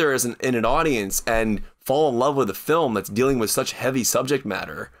sit there in an audience and fall in love with a film that's dealing with such heavy subject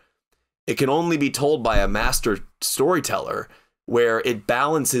matter, it can only be told by a master storyteller, where it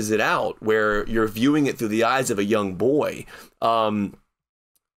balances it out, where you're viewing it through the eyes of a young boy. The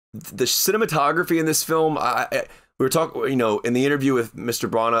cinematography in this film, we were talking, in the interview with Mr.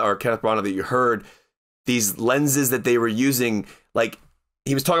 Branagh, or Kenneth Branagh, that you heard, these lenses that they were using, like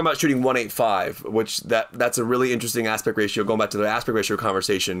he was talking about shooting 1:8:5, which that's a really interesting aspect ratio. Going back to the aspect ratio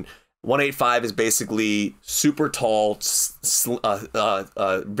conversation, 1:8:5 is basically super tall,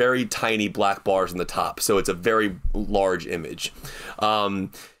 very tiny black bars on the top. So it's a very large image.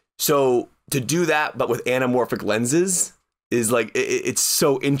 So to do that, but with anamorphic lenses, is like, it's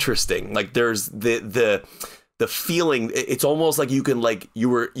so interesting. Like there's the feeling, it's almost like you can, like you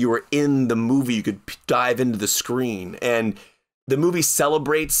were in the movie, you could dive into the screen, and the movie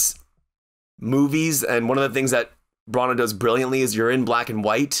celebrates movies. And one of the things that Branagh does brilliantly is you're in black and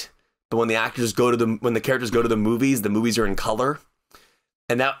white, but when the characters go to the movies are in color.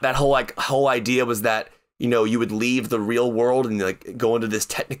 And that whole idea was that, you would leave the real world and like go into this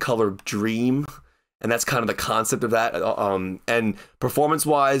Technicolor dream. And that's kind of the concept of that. And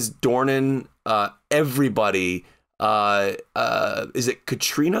performance-wise, Dornan, everybody, is it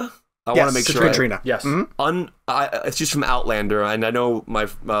Caitriona? I want to make sure. Caitriona. Yes. It's just from Outlander, and I know my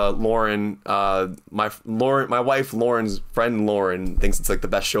Lauren, my wife Lauren's friend Lauren thinks it's like the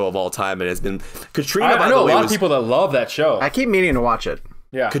best show of all time, and it's been Caitriona. I know a lot of people that love that show. I keep meaning to watch it.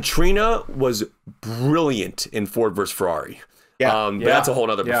 Yeah. Caitriona was brilliant in Ford vs Ferrari. But that's a whole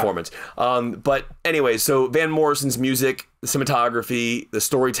nother performance. But anyway, so Van Morrison's music, the cinematography, the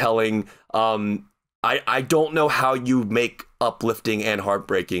storytelling. I don't know how you make uplifting and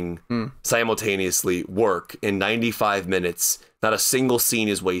heartbreaking simultaneously work in 95 minutes. Not a single scene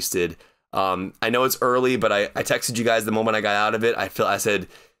is wasted. I know it's early, but I texted you guys the moment I got out of it. I said,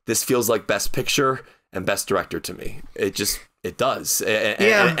 this feels like Best Picture and Best Director to me. It does.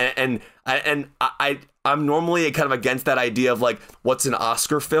 And I'm normally kind of against that idea of like, what's an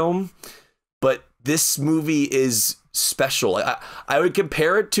Oscar film? But this movie is special. I would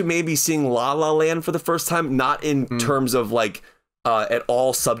compare it to maybe seeing La La Land for the first time, not in terms of like at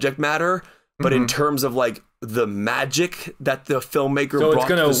all subject matter, but in terms of like the magic that the filmmaker brought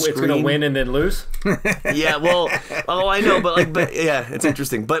to the screen. It's gonna win and then lose. Yeah, well, I know, but yeah, it's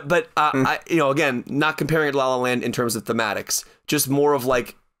interesting. But I again, not comparing it to La La Land in terms of thematics, just more of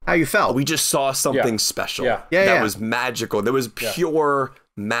like how you felt. We just saw something special. That was magical. There was pure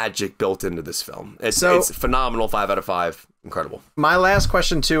magic built into this film. It's phenomenal. 5 out of 5. Incredible. My last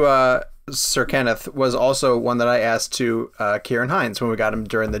question to Sir Kenneth was also one that I asked to Kieran Hines when we got him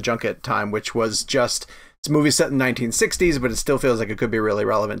during the junket time, which was just, it's a movie set in the 1960s, but it still feels like it could be really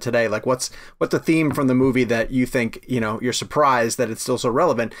relevant today. Like what's the theme from the movie that you think, you're surprised that it's still so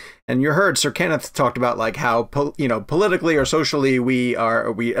relevant? And you heard Sir Kenneth talked about like how, politically or socially we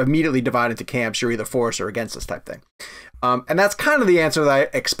immediately divide into camps. You're either for us or against us type thing. And that's kind of the answer that I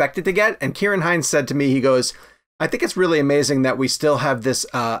expected to get. And Kieran Hines said to me, he goes, I think it's really amazing that we still have this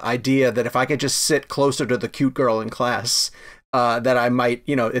idea that if I could just sit closer to the cute girl in class, that I might,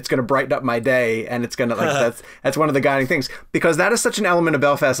 it's going to brighten up my day, and it's going to that's one of the guiding things, because that is such an element of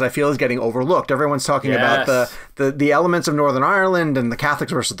Belfast that I feel is getting overlooked. Everyone's talking about the elements of Northern Ireland and the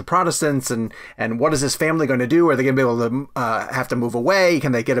Catholics versus the Protestants, and what is this family going to do? Are they going to be able to have to move away?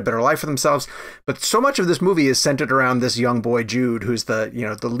 Can they get a better life for themselves? But so much of this movie is centered around this young boy Jude, who's the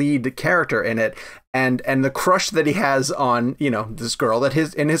lead character in it, and the crush that he has on this girl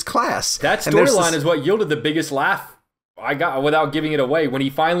in his class. That storyline is what yielded the biggest laugh I got, without giving it away, when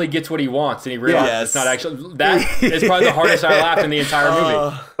he finally gets what he wants and he realizes it's not actually, that is probably the hardest I laughed in the entire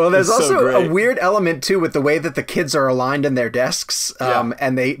movie. Well, there's also a weird element too with the way that the kids are aligned in their desks,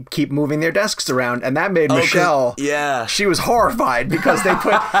 and they keep moving their desks around, and that made Michelle, she was horrified because they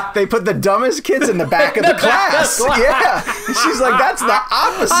put the dumbest kids in the back of the class. Yeah, she's like, that's the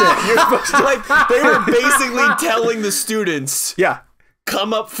opposite. You're supposed to they were basically telling the students,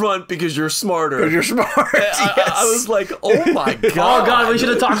 come up front because you're smarter. Because you're smart. I was like, oh my God. Oh God, we should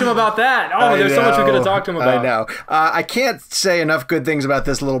have talked to him about that. Oh, there's so much we could have talked to him about. I know. I can't say enough good things about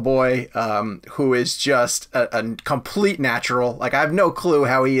this little boy, who is just a complete natural. Like, I have no clue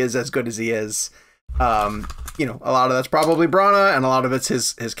how he is as good as he is. A lot of that's probably Branagh, and a lot of it's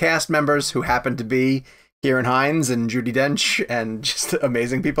his cast members who happen to be Ciarán Hinds and Judi Dench and just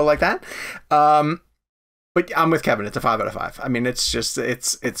amazing people like that. But I'm with Kevin. It's a 5 out of 5. I mean, it's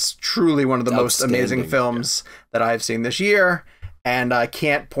truly one of the most amazing films that I've seen this year. And I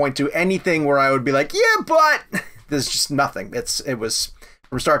can't point to anything where I would be like, yeah, but there's just nothing. It was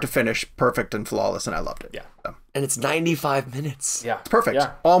from start to finish perfect and flawless, and I loved it. Yeah. So. And it's 95 minutes. Yeah. Perfect.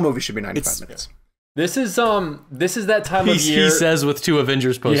 Yeah. All movies should be 95 minutes. This is that time of year. He says with 2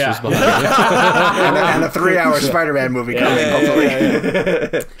 Avengers posters behind him. and a 3-hour Spider-Man movie coming, hopefully.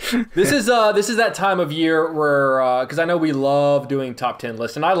 This is that time of year where, because I know we love doing top 10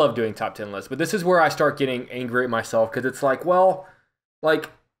 lists, and I love doing top 10 lists, but this is where I start getting angry at myself, because it's like,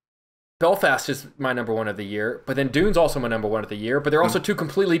 Belfast is my number 1 of the year, but then Dune's also my number 1 of the year, but they're also 2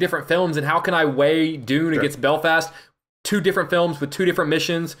 completely different films, and how can I weigh Dune against Belfast? 2 different films with 2 different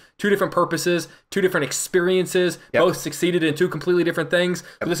missions, 2 different purposes, 2 different experiences, both succeeded in 2 completely different things.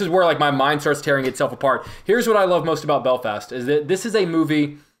 But this is where my mind starts tearing itself apart. Here's what I love most about Belfast, is that this is a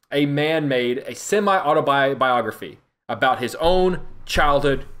movie a man made, a semi-autobiography about his own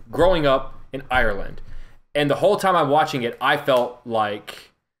childhood growing up in Ireland. And the whole time I'm watching it, I felt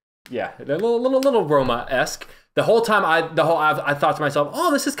like, a little Roma-esque. The whole time I thought to myself,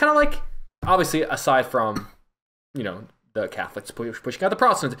 oh, this is kind of like, obviously aside from, the Catholics pushing out the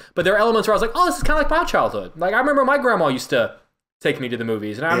Protestants, but there are elements where I was like, oh, this is kind of like my childhood. Like, I remember my grandma used to take me to the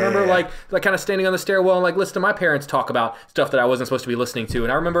movies, and I remember like kind of standing on the stairwell and listen to my parents talk about stuff that I wasn't supposed to be listening to.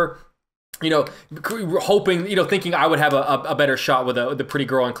 And I remember, hoping, thinking I would have a better shot with the pretty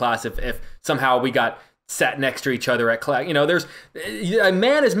girl in class if somehow we got sat next to each other at class. There's a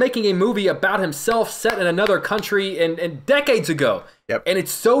man is making a movie about himself set in another country and decades ago. Yep. And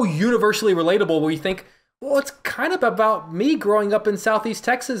it's so universally relatable where you think, well, it's kind of about me growing up in Southeast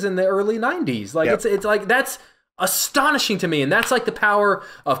Texas in the early 90s. It's like, that's astonishing to me. And that's like the power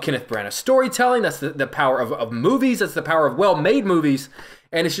of Kenneth Branagh storytelling. That's the power of movies. That's the power of well-made movies.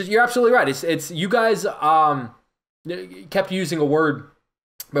 And it's just, you're absolutely right. It's you guys kept using a word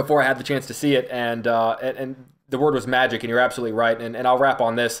before I had the chance to see it. And the word was magic. And you're absolutely right. And I'll wrap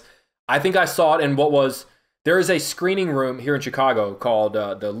on this. I think I saw it in there is a screening room here in Chicago called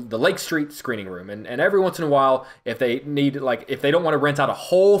the Lake Street Screening Room, and every once in a while, if they don't want to rent out a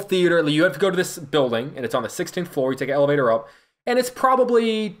whole theater, you have to go to this building, and it's on the 16th floor. You take an elevator up, and it's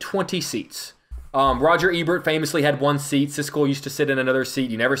probably 20 seats. Roger Ebert famously had 1 seat. Siskel used to sit in another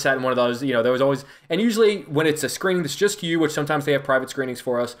seat. You never sat in one of those. There was always, and usually when it's a screening that's just you, which sometimes they have private screenings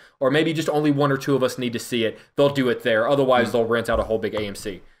for us, or maybe just only 1 or 2 of us need to see it, they'll do it there. Otherwise, they'll rent out a whole big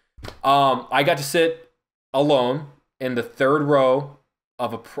AMC. I got to sit alone in the 3rd row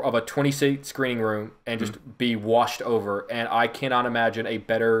of a 20-seat screening room and just be washed over, and I cannot imagine a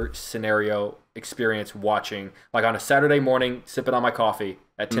better scenario experience watching, like on a Saturday morning, sipping on my coffee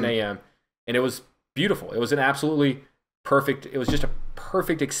at 10 a.m. and it was beautiful. It was it was just a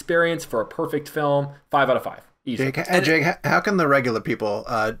perfect experience for a perfect film. 5 out of 5. Easy. Jake, how can the regular people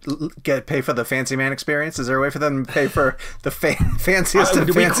pay for the fancy man experience? Is there a way for them to pay for the fanciest of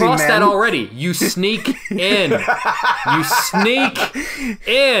fancy men? We crossed that already. You sneak in. You sneak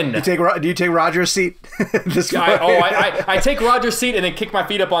in. Do you take Roger's seat? I take Roger's seat and then kick my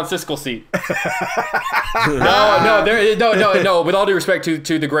feet up on Siskel's seat. No. With all due respect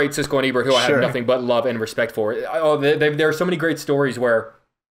to the great Siskel and Ebert, who I have nothing but love and respect for. There are so many great stories where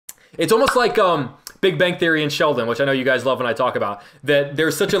it's almost like Big Bang Theory and Sheldon, which I know you guys love when I talk about, that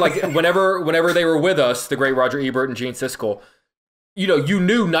there's such a, whenever they were with us, the great Roger Ebert and Gene Siskel, you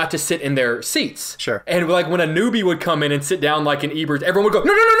knew not to sit in their seats. Sure. And like when a newbie would come in and sit down like in Ebert's, everyone would go,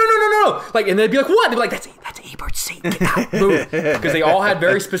 no. Like, and they'd be like, what? They'd be like, that's Ebert's seat. Get out, move. Because they all had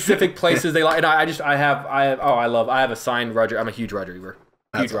very specific places they like. And I have a signed Roger. I'm a huge Roger Ebert.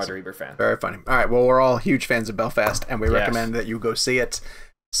 Huge Roger Ebert fan. Very funny. All right. Well, we're all huge fans of Belfast, and we recommend that you go see it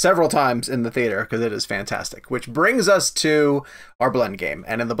several times in the theater because it is fantastic. Which brings us to our blend game.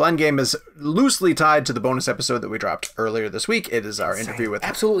 And in the blend game is loosely tied to the bonus episode that we dropped earlier this week. It is our interview with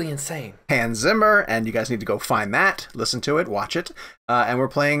absolutely insane Hans Zimmer, and you guys need to go find that, listen to it, watch it. And we're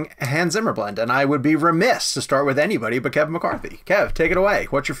playing Hans Zimmer blend. And I would be remiss to start with anybody but Kevin McCarthy. Kev, take it away.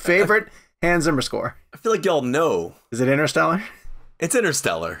 What's your favorite Hans Zimmer score? I feel like y'all know. Is it Interstellar? It's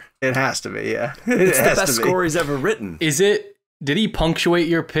Interstellar. It has to be, yeah. It's the best score he's ever written. Did he punctuate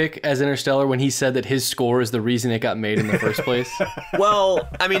your pick as Interstellar when he said that his score is the reason it got made in the first place? Well,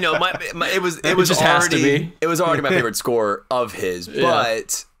 I mean, no, it was already my favorite score of his.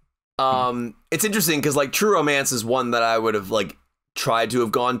 But it's interesting because like True Romance is one that I would have like tried to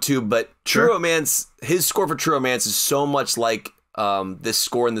have gone to, but True Romance, his score for True Romance is so much like this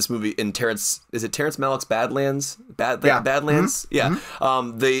score in this movie in Terrence Malick's Badlands? Badlands? Mm-hmm. Yeah.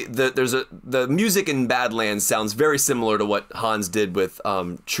 The music in Badlands sounds very similar to what Hans did with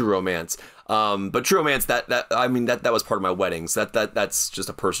True Romance. But True Romance, that was part of my wedding, so that's just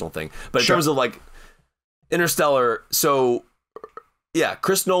a personal thing. But in terms of like Interstellar, so yeah,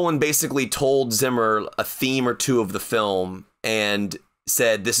 Chris Nolan basically told Zimmer a theme or two of the film and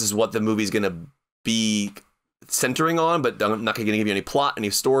said this is what the movie's gonna be centering on, but I'm not gonna give you any plot, any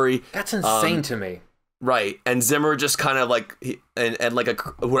story. That's insane to me. Right. And Zimmer just kind of like, and like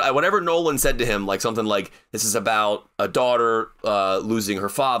whatever Nolan said to him, like something like, this is about a daughter losing her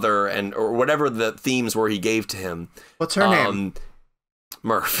father, or whatever the themes were he gave to him. What's her name?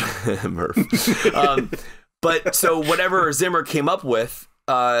 Murph. But so whatever Zimmer came up with,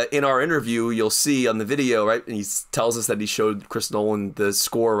 in our interview, you'll see on the video, right? And he tells us that he showed Chris Nolan the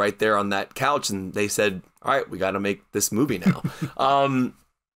score right there on that couch, and they said, all right, we got to make this movie now.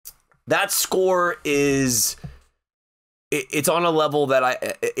 That score it's on a level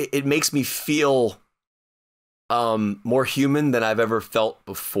that it makes me feel more human than I've ever felt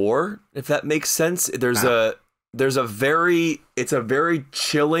before, if that makes sense. It's a very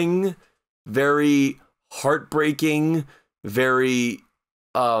chilling, very heartbreaking, very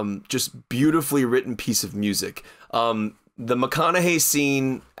just beautifully written piece of music. The McConaughey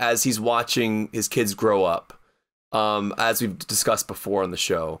scene as he's watching his kids grow up, as we've discussed before on the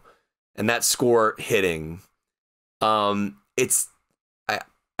show, and that score hitting, I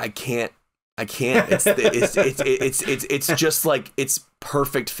can't. It's just like, it's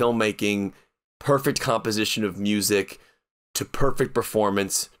perfect filmmaking, perfect composition of music, to perfect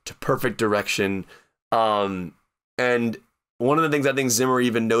performance, to perfect direction. And one of the things I think Zimmer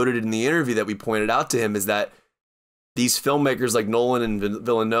even noted in the interview that we pointed out to him is that these filmmakers like Nolan and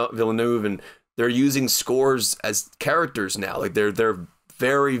Villeneuve, and they're using scores as characters now. Like they're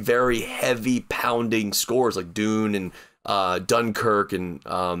very, very heavy pounding scores like Dune and Dunkirk and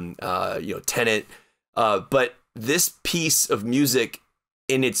Tenet. But this piece of music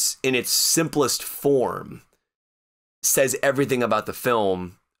in its simplest form says everything about the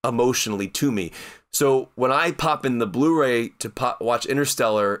film emotionally to me. So when I pop in the Blu-ray to watch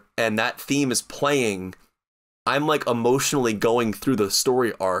Interstellar and that theme is playing, I'm like emotionally going through the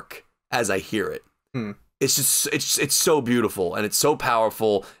story arc as I hear it. It's just it's so beautiful and it's so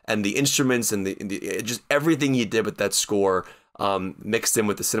powerful, and the instruments and the just everything he did with that score, mixed in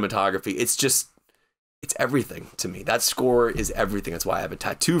with the cinematography, it's everything to me. That score is everything. That's why I have a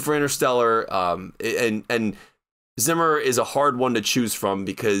tattoo for Interstellar. And Zimmer is a hard one to choose from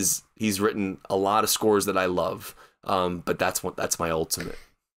because he's written a lot of scores that I love. But that's my ultimate.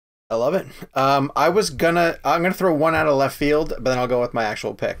 I love it. I'm gonna throw one out of left field, but then I'll go with my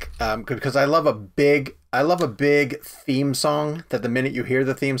actual pick. Because I love a big theme song that the minute you hear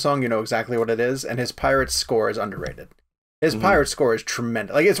the theme song, you know exactly what it is. And his Pirates score is underrated. His Pirate score is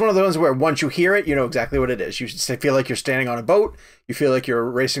tremendous. Like, it's one of those where once you hear it, you know exactly what it is. You feel like you're standing on a boat. You feel like you're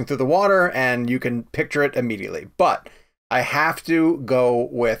racing through the water, and you can picture it immediately. But I have to go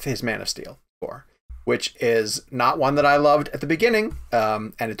with his Man of Steel score, which is not one that I loved at the beginning.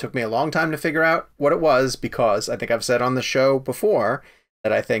 And it took me a long time to figure out what it was, because I think I've said on the show before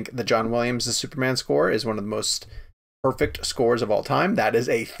that I think the John Williams' Superman score is one of the most perfect scores of all time. That is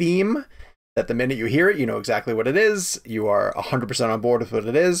a theme that the minute you hear it, you know exactly what it is. You are 100% on board with what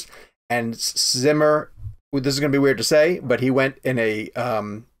it is. And Zimmer, this is going to be weird to say, but he went in a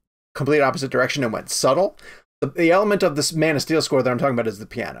complete opposite direction and went subtle. The element of this Man of Steel score that I'm talking about is the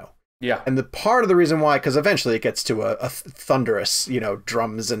piano. Yeah. And the part of the reason why, because eventually it gets to a thunderous, you know,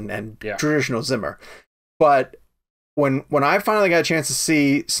 drums and traditional Zimmer. But when I finally got a chance to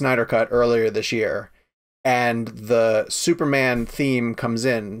see Snyder Cut earlier this year, and the Superman theme comes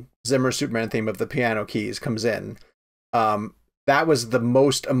in, Zimmer's Superman theme of the piano keys comes in, that was the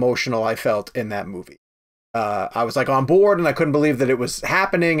most emotional I felt in that movie. I was like on board, and I couldn't believe that it was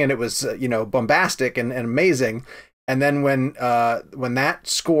happening, and it was you know, bombastic and amazing. And then when that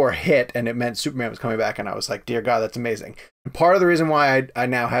score hit and it meant Superman was coming back, and I was like, dear God, that's amazing. And part of the reason why I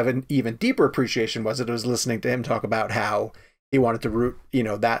now have an even deeper appreciation was that I was listening to him talk about how he wanted to root, you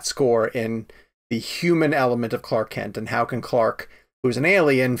know, that score in the human element of Clark Kent, and how can Clark, who's an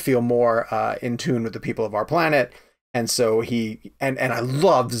alien, feel more in tune with the people of our planet. And so he, and I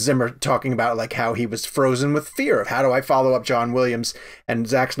loved Zimmer talking about like how he was frozen with fear of how do I follow up John Williams, and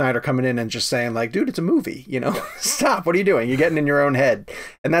Zack Snyder coming in and just saying like, dude, it's a movie, you know, stop. What are you doing? You're getting in your own head.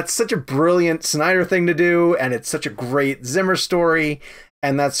 And that's such a brilliant Snyder thing to do. And it's such a great Zimmer story.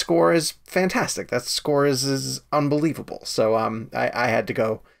 And that score is fantastic. That score is unbelievable. So I had to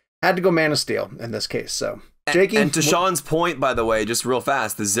go Man of Steel in this case. So Jakey, and to Sean's point, by the way, just real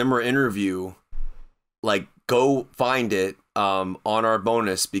fast, the Zimmer interview, like, go find it on our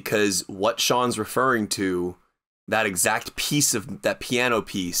bonus, because what Sean's referring to, that exact piece of that piano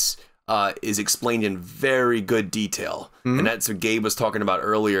piece, is explained in very good detail. And that's what Gabe was talking about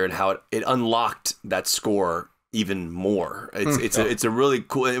earlier, and how it unlocked that score even more. It's a really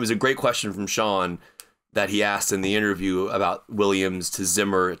cool, it was a great question from Sean that he asked in the interview about Williams to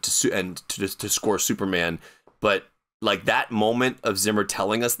Zimmer to score Superman. But like that moment of Zimmer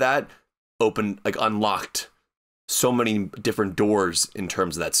telling us that unlocked so many different doors in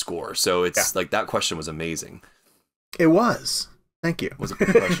terms of that score. So it's like, that question was amazing. It was. Thank you. Was a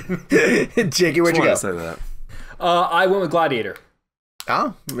good question. Jakey, where'd you go? Say that. I went with Gladiator.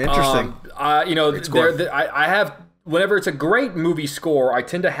 Oh, interesting. You know, I have, whenever it's a great movie score, I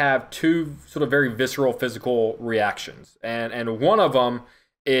tend to have two sort of very visceral physical reactions. And one of them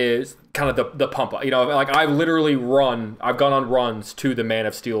is kind of the pump up, you know, like I've gone on runs to the Man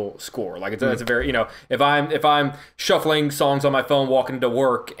of Steel score. Like it's a very, you know, if I'm shuffling songs on my phone walking to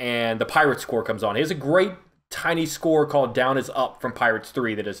work and the Pirates score comes on, he has a great tiny score called Down Is Up from Pirates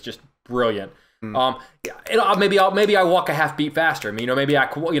 3 that is just brilliant. Maybe I walk a half beat faster. I mean, you know, maybe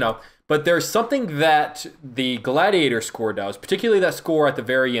but there's something that the Gladiator score does, particularly that score at the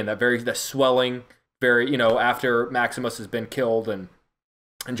very end, that swelling, very, you know, after Maximus has been killed and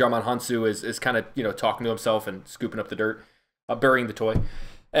Jarman Hansu is kind of, you know, talking to himself and scooping up the dirt, burying the toy.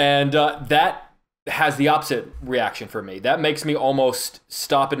 And that has the opposite reaction for me. That makes me almost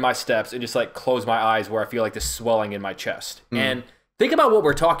stop in my steps and just like close my eyes, where I feel like this swelling in my chest. And think about what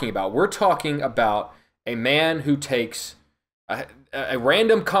we're talking about. We're talking about a man who takes a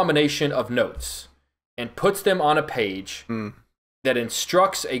random combination of notes and puts them on a page that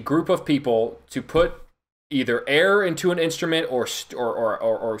instructs a group of people to put either air into an instrument or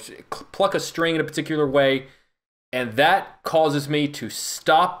pluck a string in a particular way, and that causes me to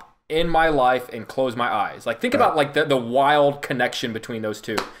stop in my life and close my eyes. Like, think about like the wild connection between those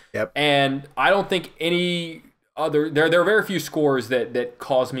two. Yep. And I don't think any other there are very few scores that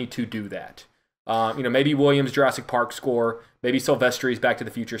cause me to do that. You know, maybe Williams' Jurassic Park score, maybe Silvestri's Back to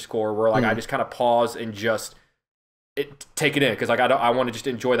the Future score, where like I just kind of pause and just take it in, because like I want to just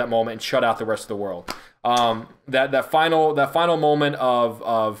enjoy that moment and shut out the rest of the world. That final moment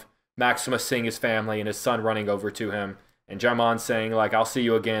of Maximus seeing his family and his son running over to him, and Jamon saying like, "I'll see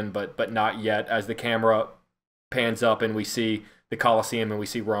you again, but not yet," as the camera pans up and we see the Colosseum and we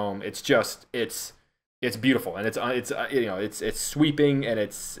see Rome. It's beautiful, and it's sweeping, and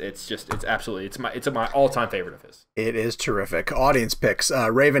it's my all-time favorite of his. It is terrific. Audience picks.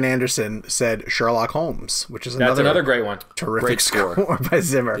 Raven Anderson said Sherlock Holmes, which is another great one. Terrific great score by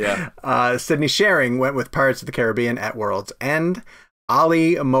Zimmer. Yeah. Sydney Sharing went with Pirates of the Caribbean at World's End.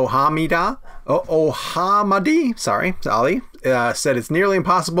 Ali Ohamadi, said it's nearly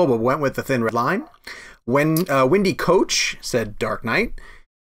impossible, but went with The Thin Red Line. Wendy Coach said Dark Knight.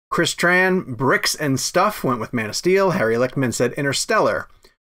 Chris Tran, Bricks and Stuff, went with Man of Steel. Harry Lichtman said Interstellar.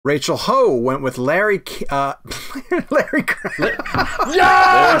 Rachel Ho went with Larry Crown.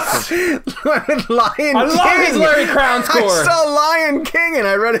 Yes! Lion King. I love his Larry Crown score. I saw Lion King and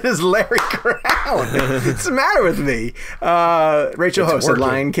I read it as Larry Crown. What's the matter with me? Rachel Ho said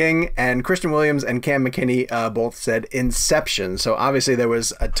Lion King, and Christian Williams and Cam McKinney both said Inception. So obviously there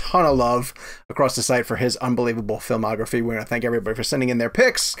was a ton of love across the site for his unbelievable filmography. We want to thank everybody for sending in their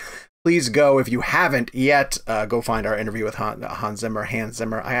picks. Please go, if you haven't yet, go find our interview with Hans Zimmer.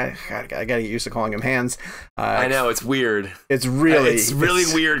 I gotta get used to calling him Hans. I know, it's weird. It's really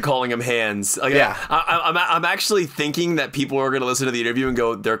weird calling him Hans. Like, yeah. I'm actually thinking that people are going to listen to the interview and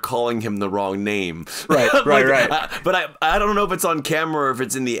go, they're calling him the wrong name. Right, right. But I don't know if it's on camera or if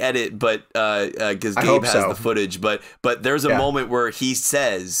it's in the edit, but because Gabe has the footage. But there's a moment where he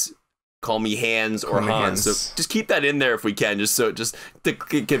says, call me Hans or Hans. So just keep that in there if we can, just to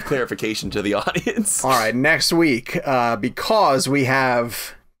give clarification to the audience. All right, next week, because we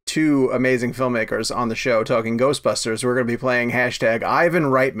have two amazing filmmakers on the show talking Ghostbusters, we're going to be playing hashtag Ivan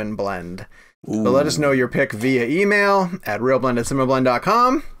Reitman Blend. So let us know your pick via email at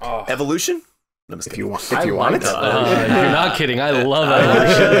realblend@cinemablend.com. Evolution? If you want it. You're not kidding. I love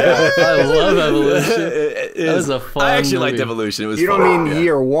Evolution. I love Evolution. That was a fun I actually movie. liked Evolution. It was You fun. don't mean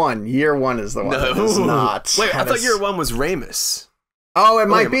Year One. Year One is the one. No. That is not. Wait, I thought Year One was Ramis. Oh, it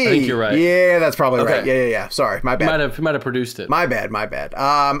might be. I think you're right. Yeah, that's probably right. Yeah. Sorry, my bad. He might have produced it. My bad.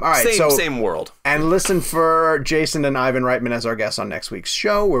 All right, Same world. And listen for Jason and Ivan Reitman as our guests on next week's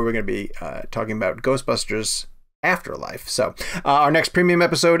show, where we're going to be talking about Ghostbusters Afterlife. So our next premium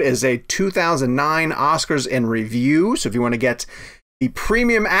episode is a 2009 Oscars in review. So if you want to get the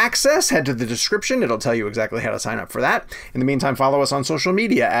premium access, head to the description. It'll tell you exactly how to sign up for that. In the meantime, follow us on social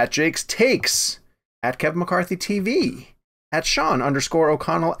media at Jake's Takes, at Kevin McCarthy TV, at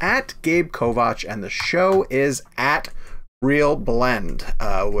Sean_O'Connell, at Gabe Kovach, and the show is at Real Blend.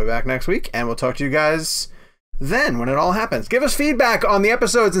 We'll be back next week, and we'll talk to you guys then when it all happens. Give us feedback on the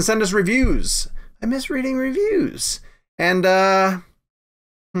episodes and send us reviews. I miss reading reviews. And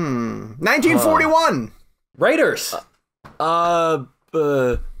 1941. Raiders. Spielberg.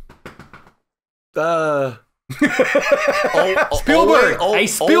 A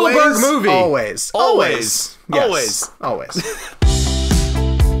Spielberg movie. Always. Always. Yes. Always.